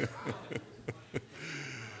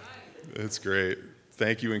 That's great.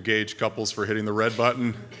 Thank you, engaged couples, for hitting the red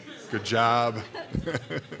button. Good job.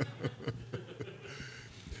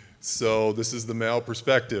 So this is the male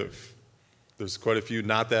perspective. There's quite a few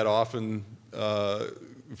not that often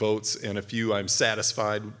votes, and a few I'm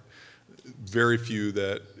satisfied. Very few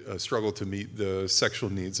that struggle to meet the sexual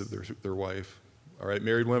needs of their wife. All right,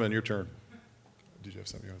 married women, your turn. Did you have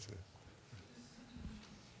something you want to say?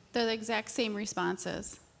 They're the exact same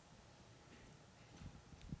responses.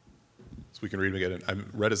 we can read them again.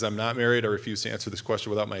 Red is I'm not married. I refuse to answer this question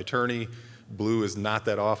without my attorney. Blue is not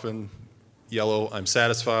that often. Yellow, I'm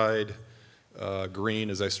satisfied. Green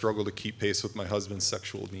is I struggle to keep pace with my husband's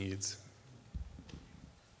sexual needs.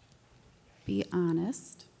 Be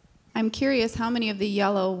honest. I'm curious how many of the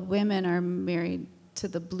yellow women are married to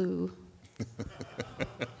the blue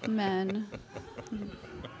men.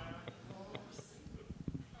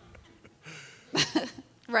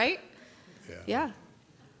 Right? Yeah.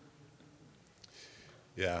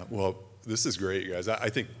 Yeah, well, this is great, you guys. I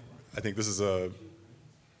think this is a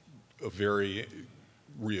very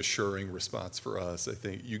reassuring response for us. I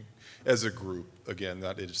think you, as a group, again,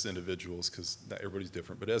 not just individuals, because not everybody's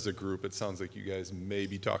different, but as a group, it sounds like you guys may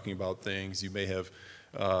be talking about things. You may have,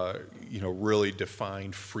 really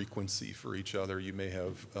defined frequency for each other. You may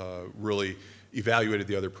have really evaluated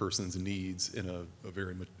the other person's needs in a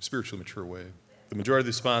very spiritually mature way. The majority of the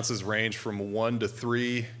responses range from 1 to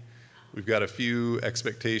 3. We've got a few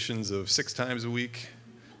expectations of 6 times a week.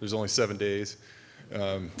 There's only 7 days.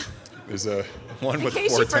 There's one with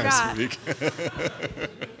 4 times a week.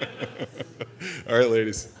 All right,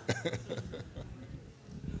 ladies.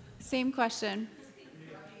 Same question.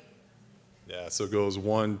 Yeah, so it goes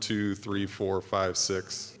 1, 2, 3, 4, 5,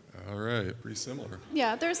 6. All right, pretty similar.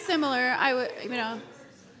 Yeah, they're similar.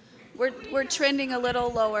 We're trending a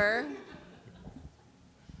little lower.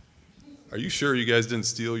 Are you sure you guys didn't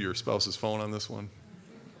steal your spouse's phone on this one?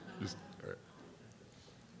 All right.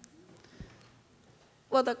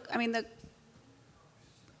 Well,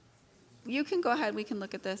 you can go ahead. We can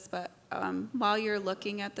look at this, but while you're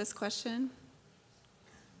looking at this question,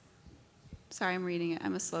 sorry, I'm reading it.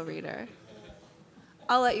 I'm a slow reader.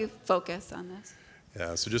 I'll let you focus on this.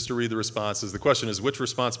 Yeah, so just to read the responses. The question is, which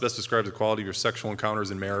response best describes the quality of your sexual encounters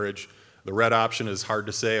in marriage? The red option is hard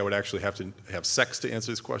to say. I would actually have to have sex to answer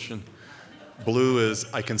this question. Blue is,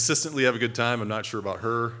 I consistently have a good time. I'm not sure about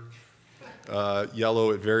her.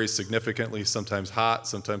 Yellow, it varies significantly, sometimes hot,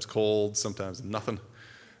 sometimes cold, sometimes nothing.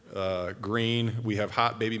 Green, we have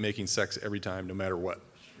hot baby-making sex every time, no matter what.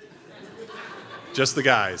 Just the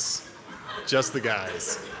guys. Just the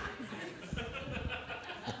guys.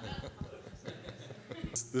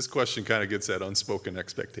 This question kind of gets at unspoken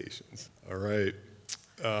expectations. All right.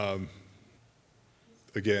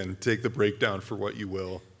 Again, take the breakdown for what you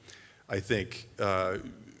will. I think the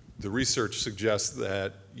research suggests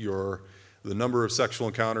that the number of sexual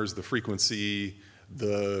encounters, the frequency,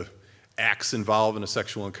 the acts involved in a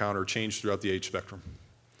sexual encounter change throughout the age spectrum.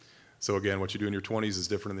 So again, what you do in your 20s is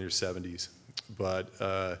different than your 70s. But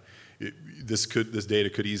this data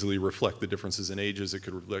could easily reflect the differences in ages. It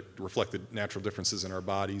could reflect the natural differences in our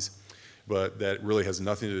bodies. But that really has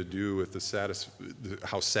nothing to do with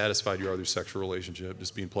how satisfied you are with your sexual relationship,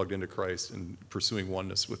 just being plugged into Christ and pursuing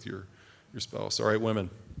oneness with your spouse. All right, women.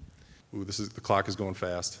 Ooh, the clock is going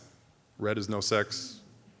fast. Red is no sex.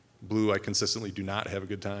 Blue, I consistently do not have a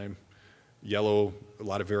good time. Yellow, a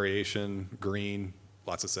lot of variation. Green,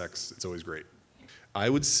 lots of sex. It's always great. I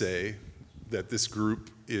would say that this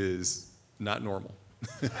group is not normal.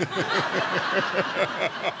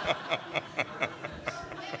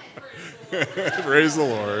 Praise the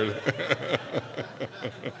Lord.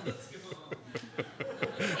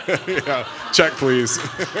 Yeah, check, please.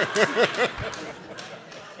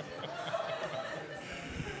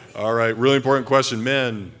 All right, really important question.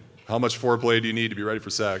 Men, how much foreplay do you need to be ready for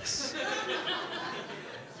sex?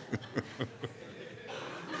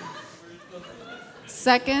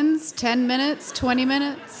 Seconds, 10 minutes, 20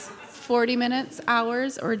 minutes, 40 minutes,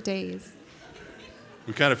 hours, or days?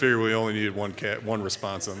 We kind of figured we only needed one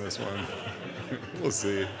response on this one. We'll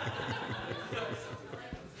see.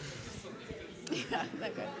 Yeah,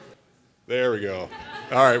 that good. There we go.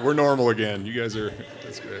 All right, we're normal again. You guys are,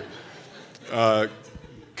 that's great.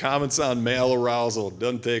 Comments on male arousal.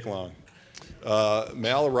 Doesn't take long.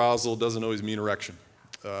 Male arousal doesn't always mean erection.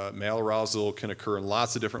 Male arousal can occur in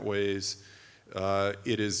lots of different ways.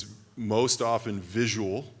 It is most often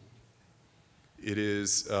visual. It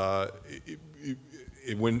is,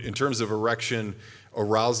 in terms of erection,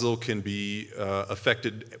 arousal can be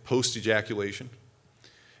affected post-ejaculation.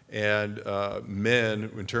 And men,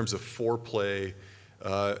 in terms of foreplay,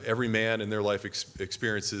 every man in their life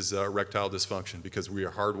experiences erectile dysfunction because we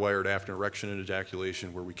are hardwired after erection and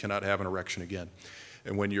ejaculation where we cannot have an erection again.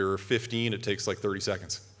 And when you're 15, it takes like 30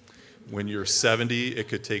 seconds. When you're 70, it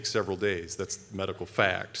could take several days. That's medical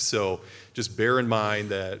fact. So just bear in mind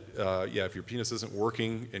that, if your penis isn't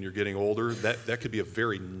working and you're getting older, that could be a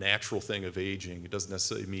very natural thing of aging. It doesn't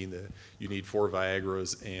necessarily mean that you need 4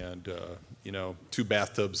 Viagras and, 2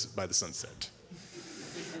 bathtubs by the sunset.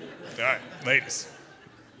 All right, ladies.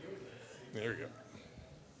 There we go.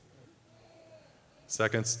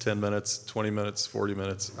 Seconds, 10 minutes, 20 minutes, 40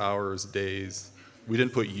 minutes, hours, days. We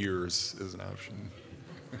didn't put years as an option.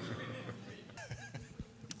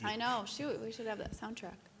 I know. Shoot, we should have that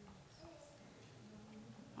soundtrack.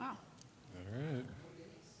 Wow. All right.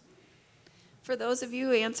 For those of you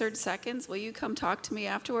who answered seconds, will you come talk to me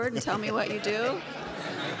afterward and tell me what you do?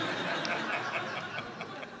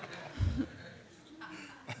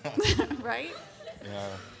 Right? Yeah.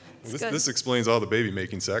 It's This, good. this explains all the baby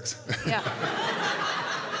making sex. Yeah.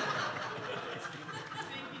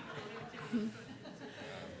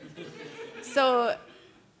 So,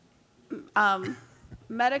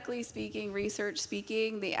 medically speaking, research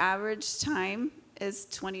speaking, the average time is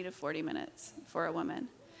 20 to 40 minutes for a woman.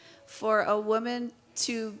 For a woman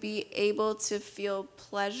to be able to feel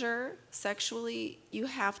pleasure sexually, you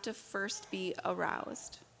have to first be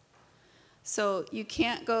aroused. So you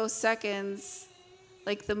can't go seconds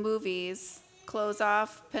like the movies, close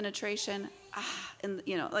off, penetration, and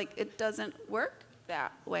like it doesn't work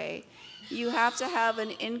that way. You have to have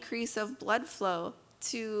an increase of blood flow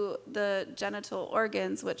to the genital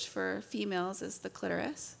organs, which for females is the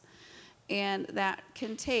clitoris, and that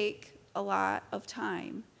can take a lot of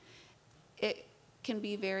time. It can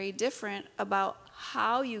be very different about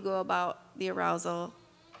how you go about the arousal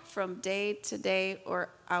from day to day or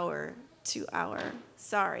hour to hour.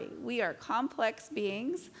 Sorry, we are complex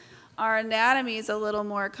beings. Our anatomy is a little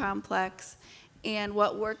more complex, and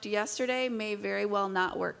what worked yesterday may very well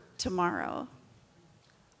not work tomorrow.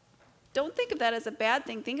 Don't think of that as a bad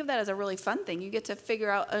thing. Think of that as a really fun thing. You get to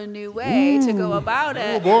figure out a new way to go about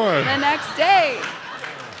it the next day.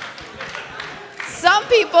 Some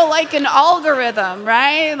people like an algorithm,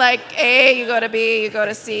 right? Like A, you go to B, you go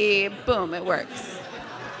to C, boom, it works.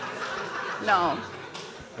 No.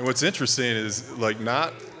 And what's interesting is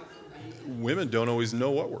women don't always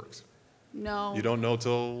know what works. No. You don't know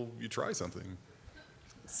till you try something.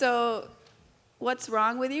 So what's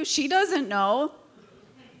wrong with you? She doesn't know.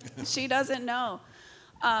 She doesn't know.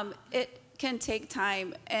 It can take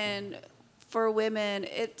time, and for women,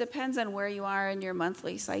 it depends on where you are in your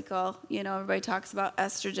monthly cycle. Everybody talks about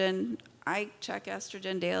estrogen. I check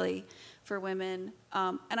estrogen daily for women,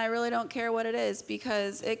 and I really don't care what it is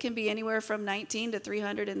because it can be anywhere from 19 to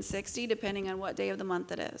 360 depending on what day of the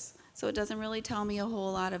month it is. So it doesn't really tell me a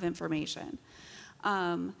whole lot of information.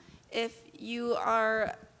 If you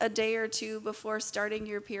are a day or two before starting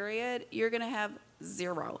your period, you're going to have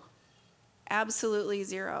zero, absolutely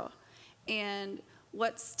zero. And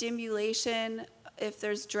what stimulation, if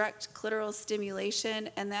there's direct clitoral stimulation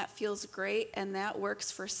and that feels great and that works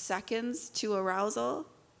for seconds to arousal,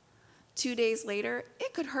 2 days later,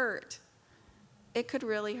 it could hurt. It could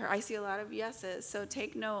really hurt. I see a lot of yeses, so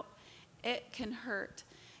take note. It can hurt.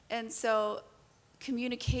 And so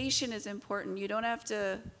communication is important. You don't have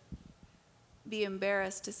to be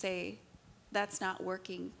embarrassed to say, that's not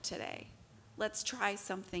working today. Let's try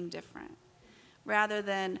something different. Rather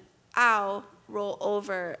than, ow, roll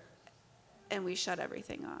over, and we shut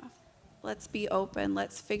everything off. Let's be open.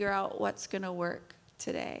 Let's figure out what's going to work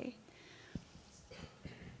today.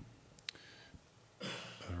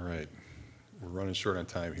 All right. We're running short on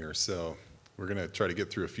time here, so we're going to try to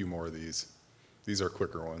get through a few more of these. These are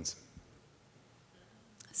quicker ones.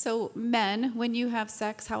 So men, when you have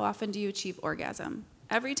sex, how often do you achieve orgasm?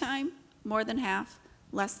 Every time? More than half?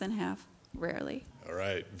 Less than half? Rarely. All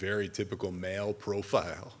right. Very typical male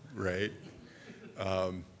profile, right?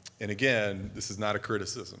 And again, this is not a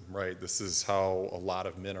criticism, right? This is how a lot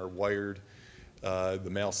of men are wired. The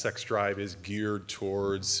male sex drive is geared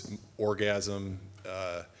towards orgasm.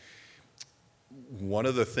 One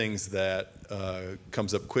of the things that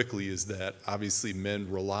comes up quickly is that obviously men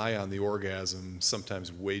rely on the orgasm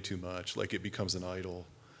sometimes way too much, like it becomes an idol.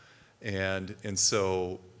 And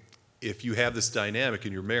so if you have this dynamic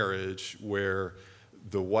in your marriage where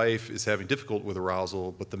the wife is having difficulty with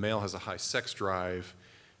arousal, but the male has a high sex drive,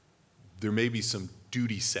 there may be some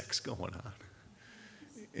duty sex going on.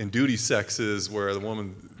 And duty sex is where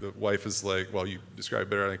the wife is like, well, you describe it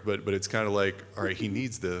better, I think, but it's kind of like, all right, he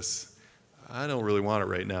needs this. I don't really want it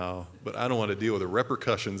right now, but I don't want to deal with the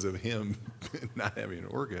repercussions of him not having an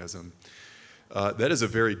orgasm. That is a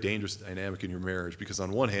very dangerous dynamic in your marriage because on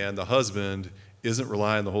one hand, the husband isn't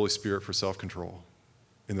relying on the Holy Spirit for self-control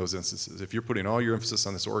in those instances. If you're putting all your emphasis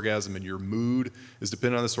on this orgasm and your mood is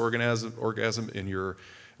dependent on this orgasm and your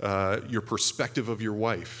perspective of your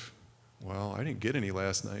wife, well, I didn't get any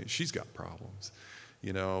last night. She's got problems.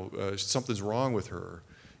 Something's wrong with her.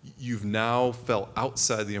 You've now fell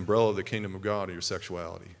outside the umbrella of the kingdom of God in your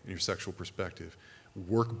sexuality, in your sexual perspective.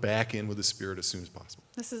 Work back in with the Spirit as soon as possible.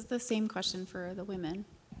 This is the same question for the women.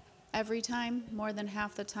 every time, more than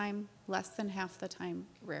half the time, less than half the time,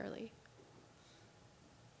 rarely.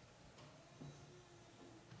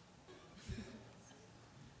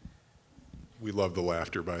 We love the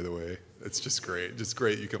laughter, by the way. It's just great. Just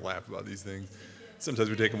great you can laugh about these things. Sometimes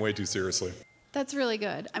we take them way too seriously. That's really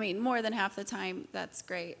good. I mean, more than half the time, that's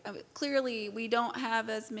great. I mean, clearly, we don't have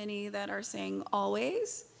as many that are saying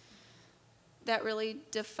always. That really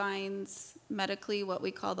defines medically what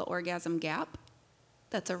we call the orgasm gap.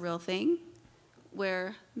 That's a real thing,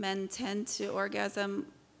 where men tend to orgasm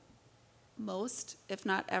most, if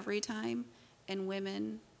not every time, and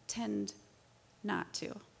women tend not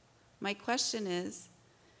to. My question is,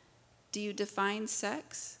 do you define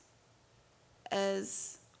sex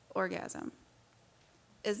as orgasm?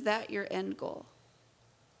 Is that your end goal?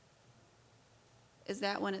 Is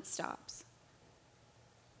that when it stops?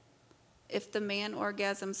 If the man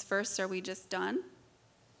orgasms first, are we just done?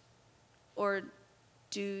 Or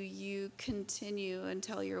do you continue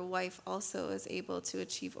until your wife also is able to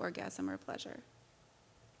achieve orgasm or pleasure?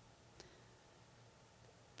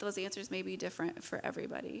 Those answers may be different for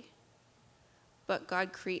everybody. But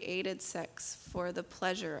God created sex for the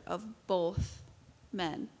pleasure of both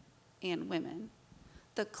men and women.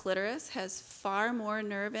 The clitoris has far more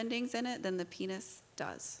nerve endings in it than the penis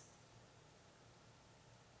does.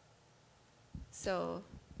 So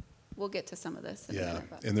we'll get to some of this in a minute.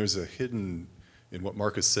 But. And there's a hidden, in what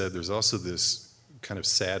Marcus said, there's also this kind of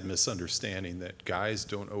sad misunderstanding that guys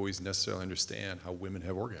don't always necessarily understand how women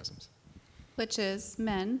have orgasms. Which is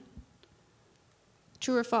men.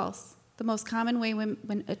 True or false? The most common way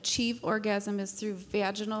women achieve orgasm is through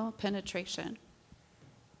vaginal penetration.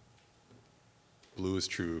 Blue is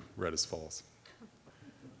true, red is false.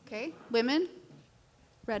 Okay, women,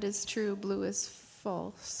 red is true, blue is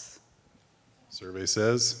false. Survey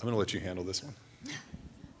says, I'm going to let you handle this one.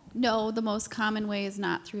 No, the most common way is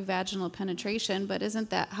not through vaginal penetration, but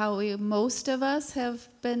isn't that how most of us have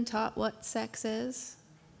been taught what sex is,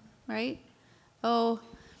 right? Oh,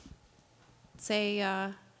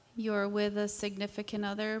 say you're with a significant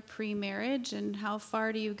other pre-marriage, and how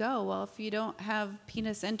far do you go? Well, if you don't have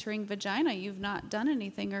penis entering vagina, you've not done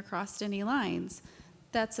anything or crossed any lines.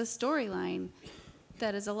 That's a storyline.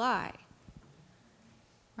 That is a lie,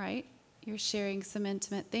 right? You're sharing some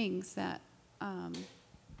intimate things that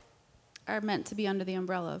are meant to be under the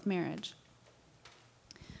umbrella of marriage.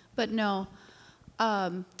 But no,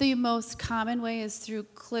 the most common way is through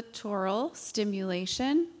clitoral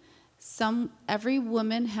stimulation. Every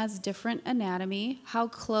woman has different anatomy. How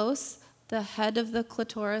close the head of the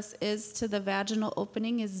clitoris is to the vaginal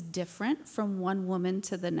opening is different from one woman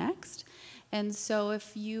to the next. And so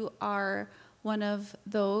if you are one of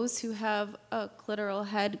those who have a clitoral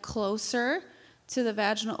head closer to the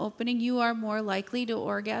vaginal opening, you are more likely to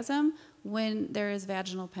orgasm when there is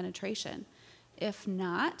vaginal penetration. If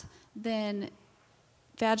not, then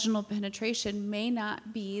vaginal penetration may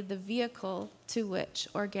not be the vehicle to which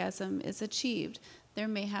orgasm is achieved. There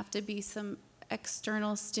may have to be some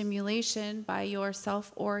external stimulation by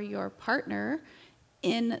yourself or your partner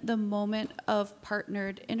in the moment of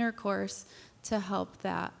partnered intercourse to help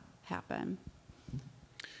that happen.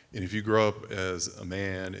 And if you grow up as a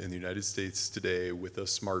man in the United States today with a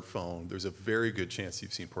smartphone, there's a very good chance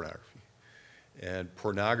you've seen pornography. And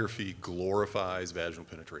pornography glorifies vaginal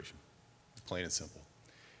penetration, plain and simple.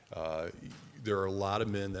 There are a lot of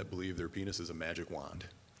men that believe their penis is a magic wand.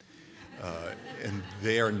 And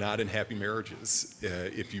they are not in happy marriages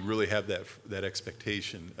if you really have that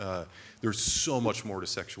expectation. There's so much more to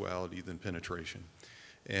sexuality than penetration.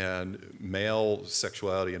 And male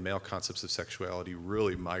sexuality and male concepts of sexuality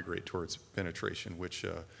really migrate towards penetration, which,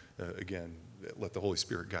 again, let the Holy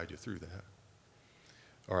Spirit guide you through that.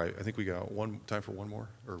 All right, I think we got time for one more,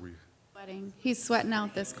 or are we? Sweating. He's sweating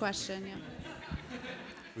out this question, yeah.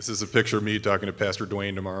 This is a picture of me talking to Pastor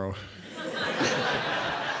Dwayne tomorrow.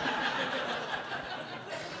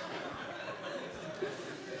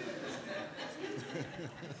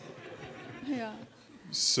 Yeah.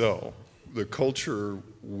 So, the culture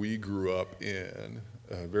we grew up in,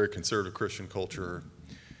 a very conservative Christian culture,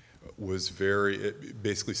 it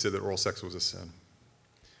basically said that oral sex was a sin.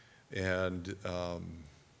 And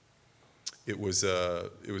it was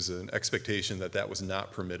an expectation that was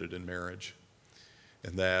not permitted in marriage.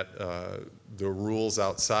 And that the rules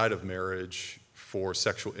outside of marriage for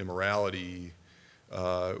sexual immorality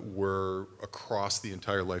were across the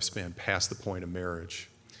entire lifespan past the point of marriage.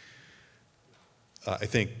 I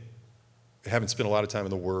think, having spent a lot of time in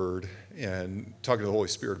the Word and talking to the Holy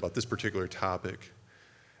Spirit about this particular topic,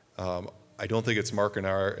 I don't think it's Mark and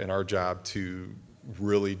our job to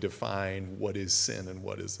really define what is sin and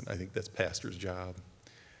what isn't. I think that's pastor's job.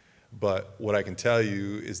 But what I can tell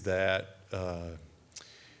you is that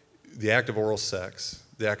the act of oral sex,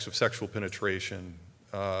 the acts of sexual penetration,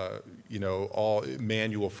 all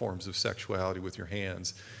manual forms of sexuality with your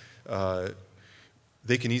hands,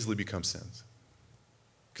 they can easily become sins.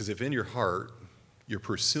 Because if in your heart you're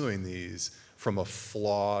pursuing these from a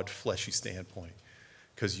flawed, fleshy standpoint,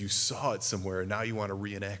 because you saw it somewhere and now you want to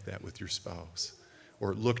reenact that with your spouse,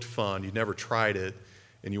 or it looked fun, you never tried it,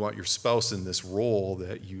 and you want your spouse in this role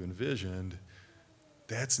that you envisioned,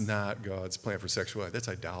 that's not God's plan for sexuality. That's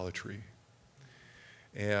idolatry.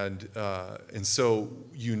 And so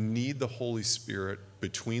you need the Holy Spirit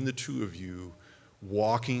between the two of you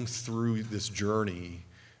walking through this journey,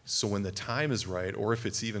 so when the time is right, or if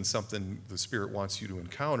it's even something the Spirit wants you to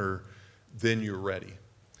encounter, then you're ready.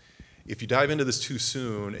 If you dive into this too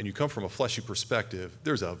soon and you come from a fleshy perspective,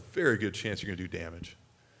 there's a very good chance you're going to do damage.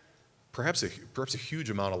 Perhaps a huge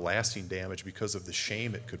amount of lasting damage because of the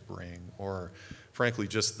shame it could bring, or frankly,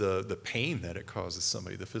 just the pain that it causes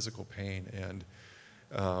somebody, the physical pain. And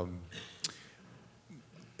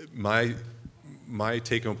my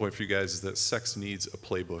take-home point for you guys is that sex needs a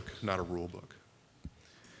playbook, not a rule book.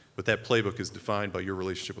 But that playbook is defined by your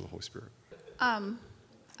relationship with the Holy Spirit.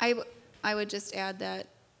 I would just add that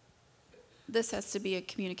this has to be a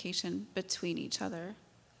communication between each other.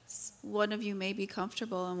 One of you may be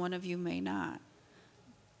comfortable and one of you may not.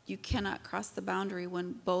 You cannot cross the boundary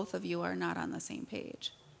when both of you are not on the same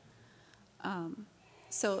page.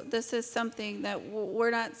 So this is something that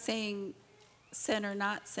we're not saying sin or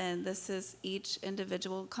not sin. This is each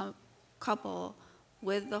individual couple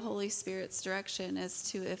with the Holy Spirit's direction as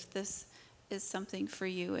to if this is something for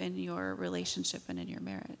you in your relationship and in your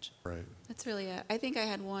marriage. Right. That's really it. I think I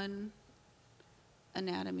had one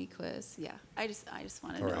anatomy quiz. Yeah, I just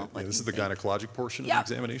want to know. Right. What this is you the think. gynecologic portion of Yep.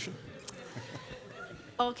 the examination.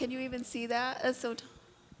 Oh, can you even see that? That's so.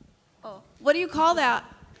 Oh, what do you call that?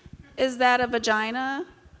 Is that a vagina?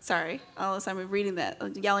 Sorry, all of a sudden I'm reading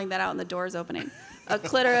that, yelling that out, and the door's opening. A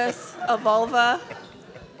clitoris, a vulva,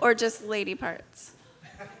 or just lady parts?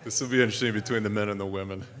 This will be interesting between the men and the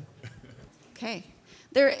women. Okay.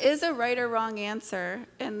 There is a right or wrong answer,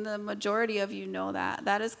 and the majority of you know that.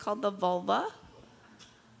 That is called the vulva.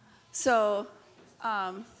 So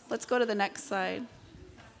let's go to the next slide.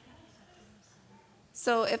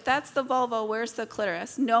 So if that's the vulva, where's the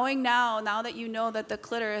clitoris? Knowing now that you know that the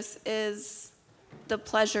clitoris is the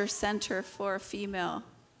pleasure center for a female,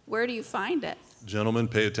 where do you find it? Gentlemen,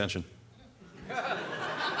 pay attention.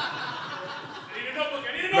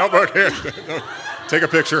 Notebook here. Take a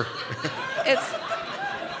picture. It's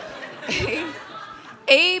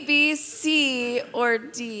A, B, C, or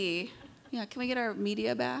D. Yeah, can we get our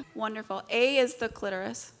media back? Wonderful. A is the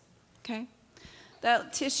clitoris, okay?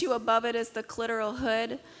 That tissue above it is the clitoral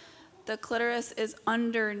hood. The clitoris is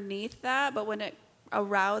underneath that, but when it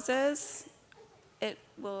arouses, it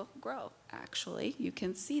will grow, actually. You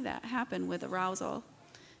can see that happen with arousal.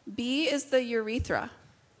 B is the urethra.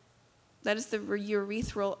 That is the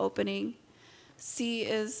urethral opening. C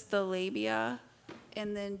is the labia.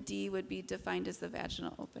 And then D would be defined as the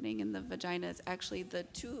vaginal opening. And the vagina is actually the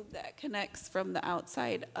tube that connects from the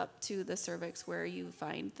outside up to the cervix where you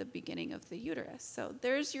find the beginning of the uterus. So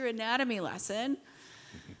there's your anatomy lesson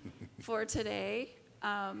for today.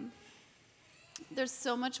 There's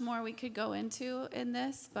so much more we could go into in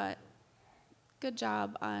this, but good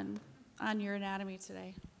job on your anatomy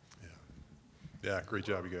today. Yeah, great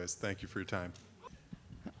job, you guys. Thank you for your time.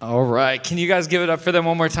 All right. Can you guys give it up for them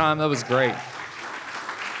one more time? That was great.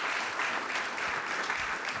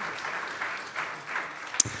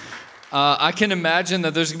 I can imagine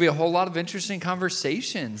that there's going to be a whole lot of interesting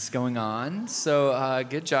conversations going on. So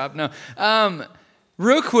good job. No,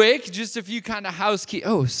 real quick, just a few kind of housekeeping.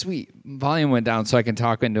 Oh, sweet. Volume went down so I can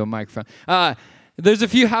talk into a microphone. There's a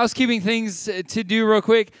few housekeeping things to do real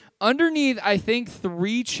quick. Underneath, I think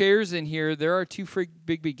 3 chairs in here, there are 2 free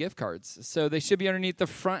Big gift cards. So they should be underneath the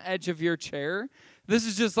front edge of your chair. This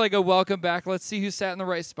is just like a welcome back. Let's see who sat in the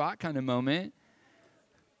right spot kind of moment.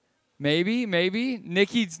 Maybe.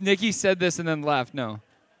 Nikki said this and then left. No.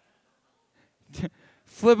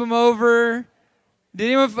 Flip them over. Did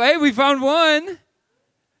anyone? Hey, we found 1.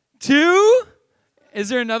 2. Is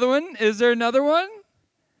there another one?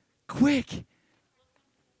 Quick.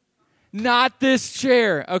 Not this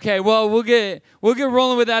chair. Okay, well, we'll get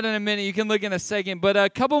rolling with that in a minute. You can look in a second. But a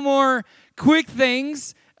couple more quick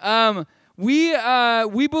things.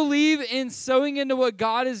 We believe in sowing into what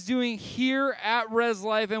God is doing here at Res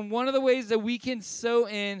Life, and one of the ways that we can sow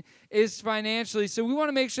in is financially. So we want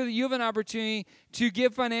to make sure that you have an opportunity to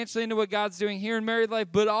give financially into what God's doing here in Married Life,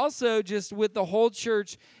 but also just with the whole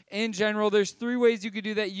church in general. There's 3 ways you could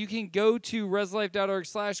do that. You can go to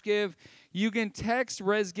reslife.org/give. You can text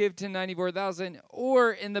ResGive to 94,000,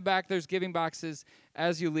 or in the back there's giving boxes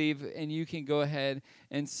as you leave, and you can go ahead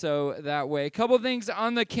and sow that way. A couple things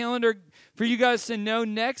on the calendar for you guys to know.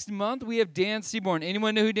 Next month we have Dan Seaborn.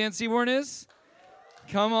 Anyone know who Dan Seaborn is?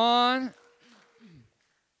 Come on.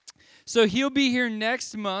 So he'll be here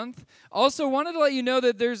next month. Also, wanted to let you know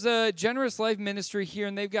that there's a Generous Life Ministry here,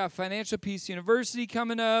 and they've got Financial Peace University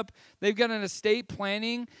coming up. They've got an estate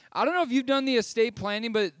planning. I don't know if you've done the estate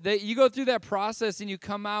planning, but you go through that process and you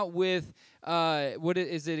come out with, Matt,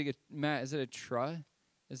 is it a trust?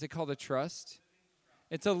 Is it called a trust?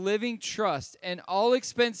 It's a living trust, and all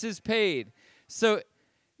expenses paid. So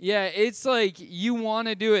yeah, it's like you want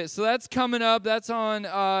to do it. So that's coming up. That's on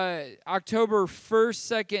October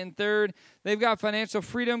 1st, 2nd, and 3rd. They've got Financial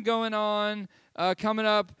Freedom going on coming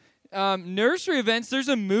up. Nursery events. There's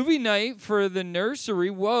a movie night for the nursery.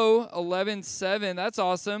 Whoa, 11/7. That's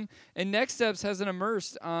awesome. And Next Steps has an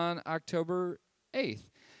Immersed on October 8th.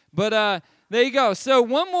 But there you go. So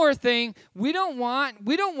one more thing. We don't want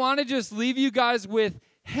to just leave you guys with,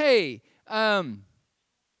 hey,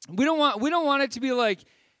 we don't want it to be like,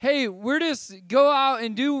 hey, we're just go out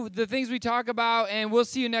and do the things we talk about, and we'll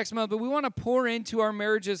see you next month. But we want to pour into our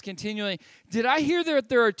marriages continually. Did I hear that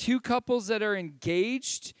there are 2 couples that are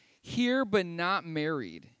engaged here but not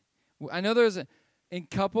married? I know there's a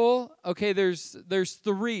couple. Okay, there's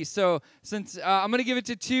 3. So since I'm going to give it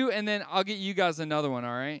to 2, and then I'll get you guys another one,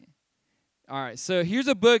 all right? All right, so here's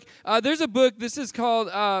a book. There's a book. This is called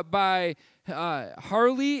by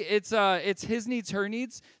Harley. It's His Needs, Her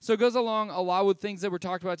Needs. So it goes along a lot with things that we're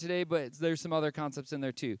talking about today, but there's some other concepts in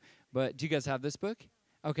there too. But do you guys have this book?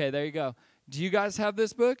 Okay, there you go. Do you guys have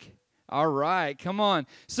this book? All right, come on.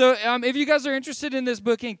 So if you guys are interested in this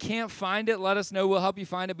book and can't find it, let us know. We'll help you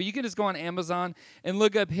find it. But you can just go on Amazon and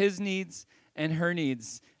look up His Needs and Her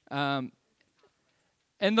Needs.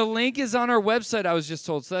 And the link is on our website, I was just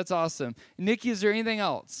told, so that's awesome. Nikki, is there anything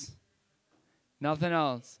else? Nothing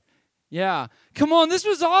else. Yeah. Come on, this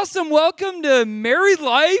was awesome. Welcome to Married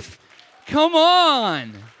Life. Come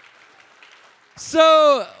on.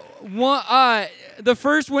 So the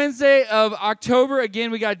first Wednesday of October,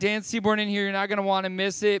 again, we got Dan Seaborn in here. You're not going to want to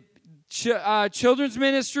miss it. Children's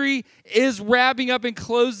ministry is wrapping up and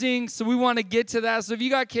closing, so we want to get to that. So if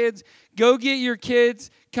you got kids, go get your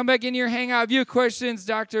kids. Come back in here, hang out. If you have questions,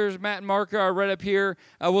 Doctors Matt and Mark are right up here.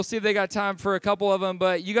 We'll see if they got time for a couple of them.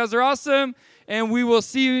 But you guys are awesome, and we will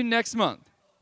see you next month.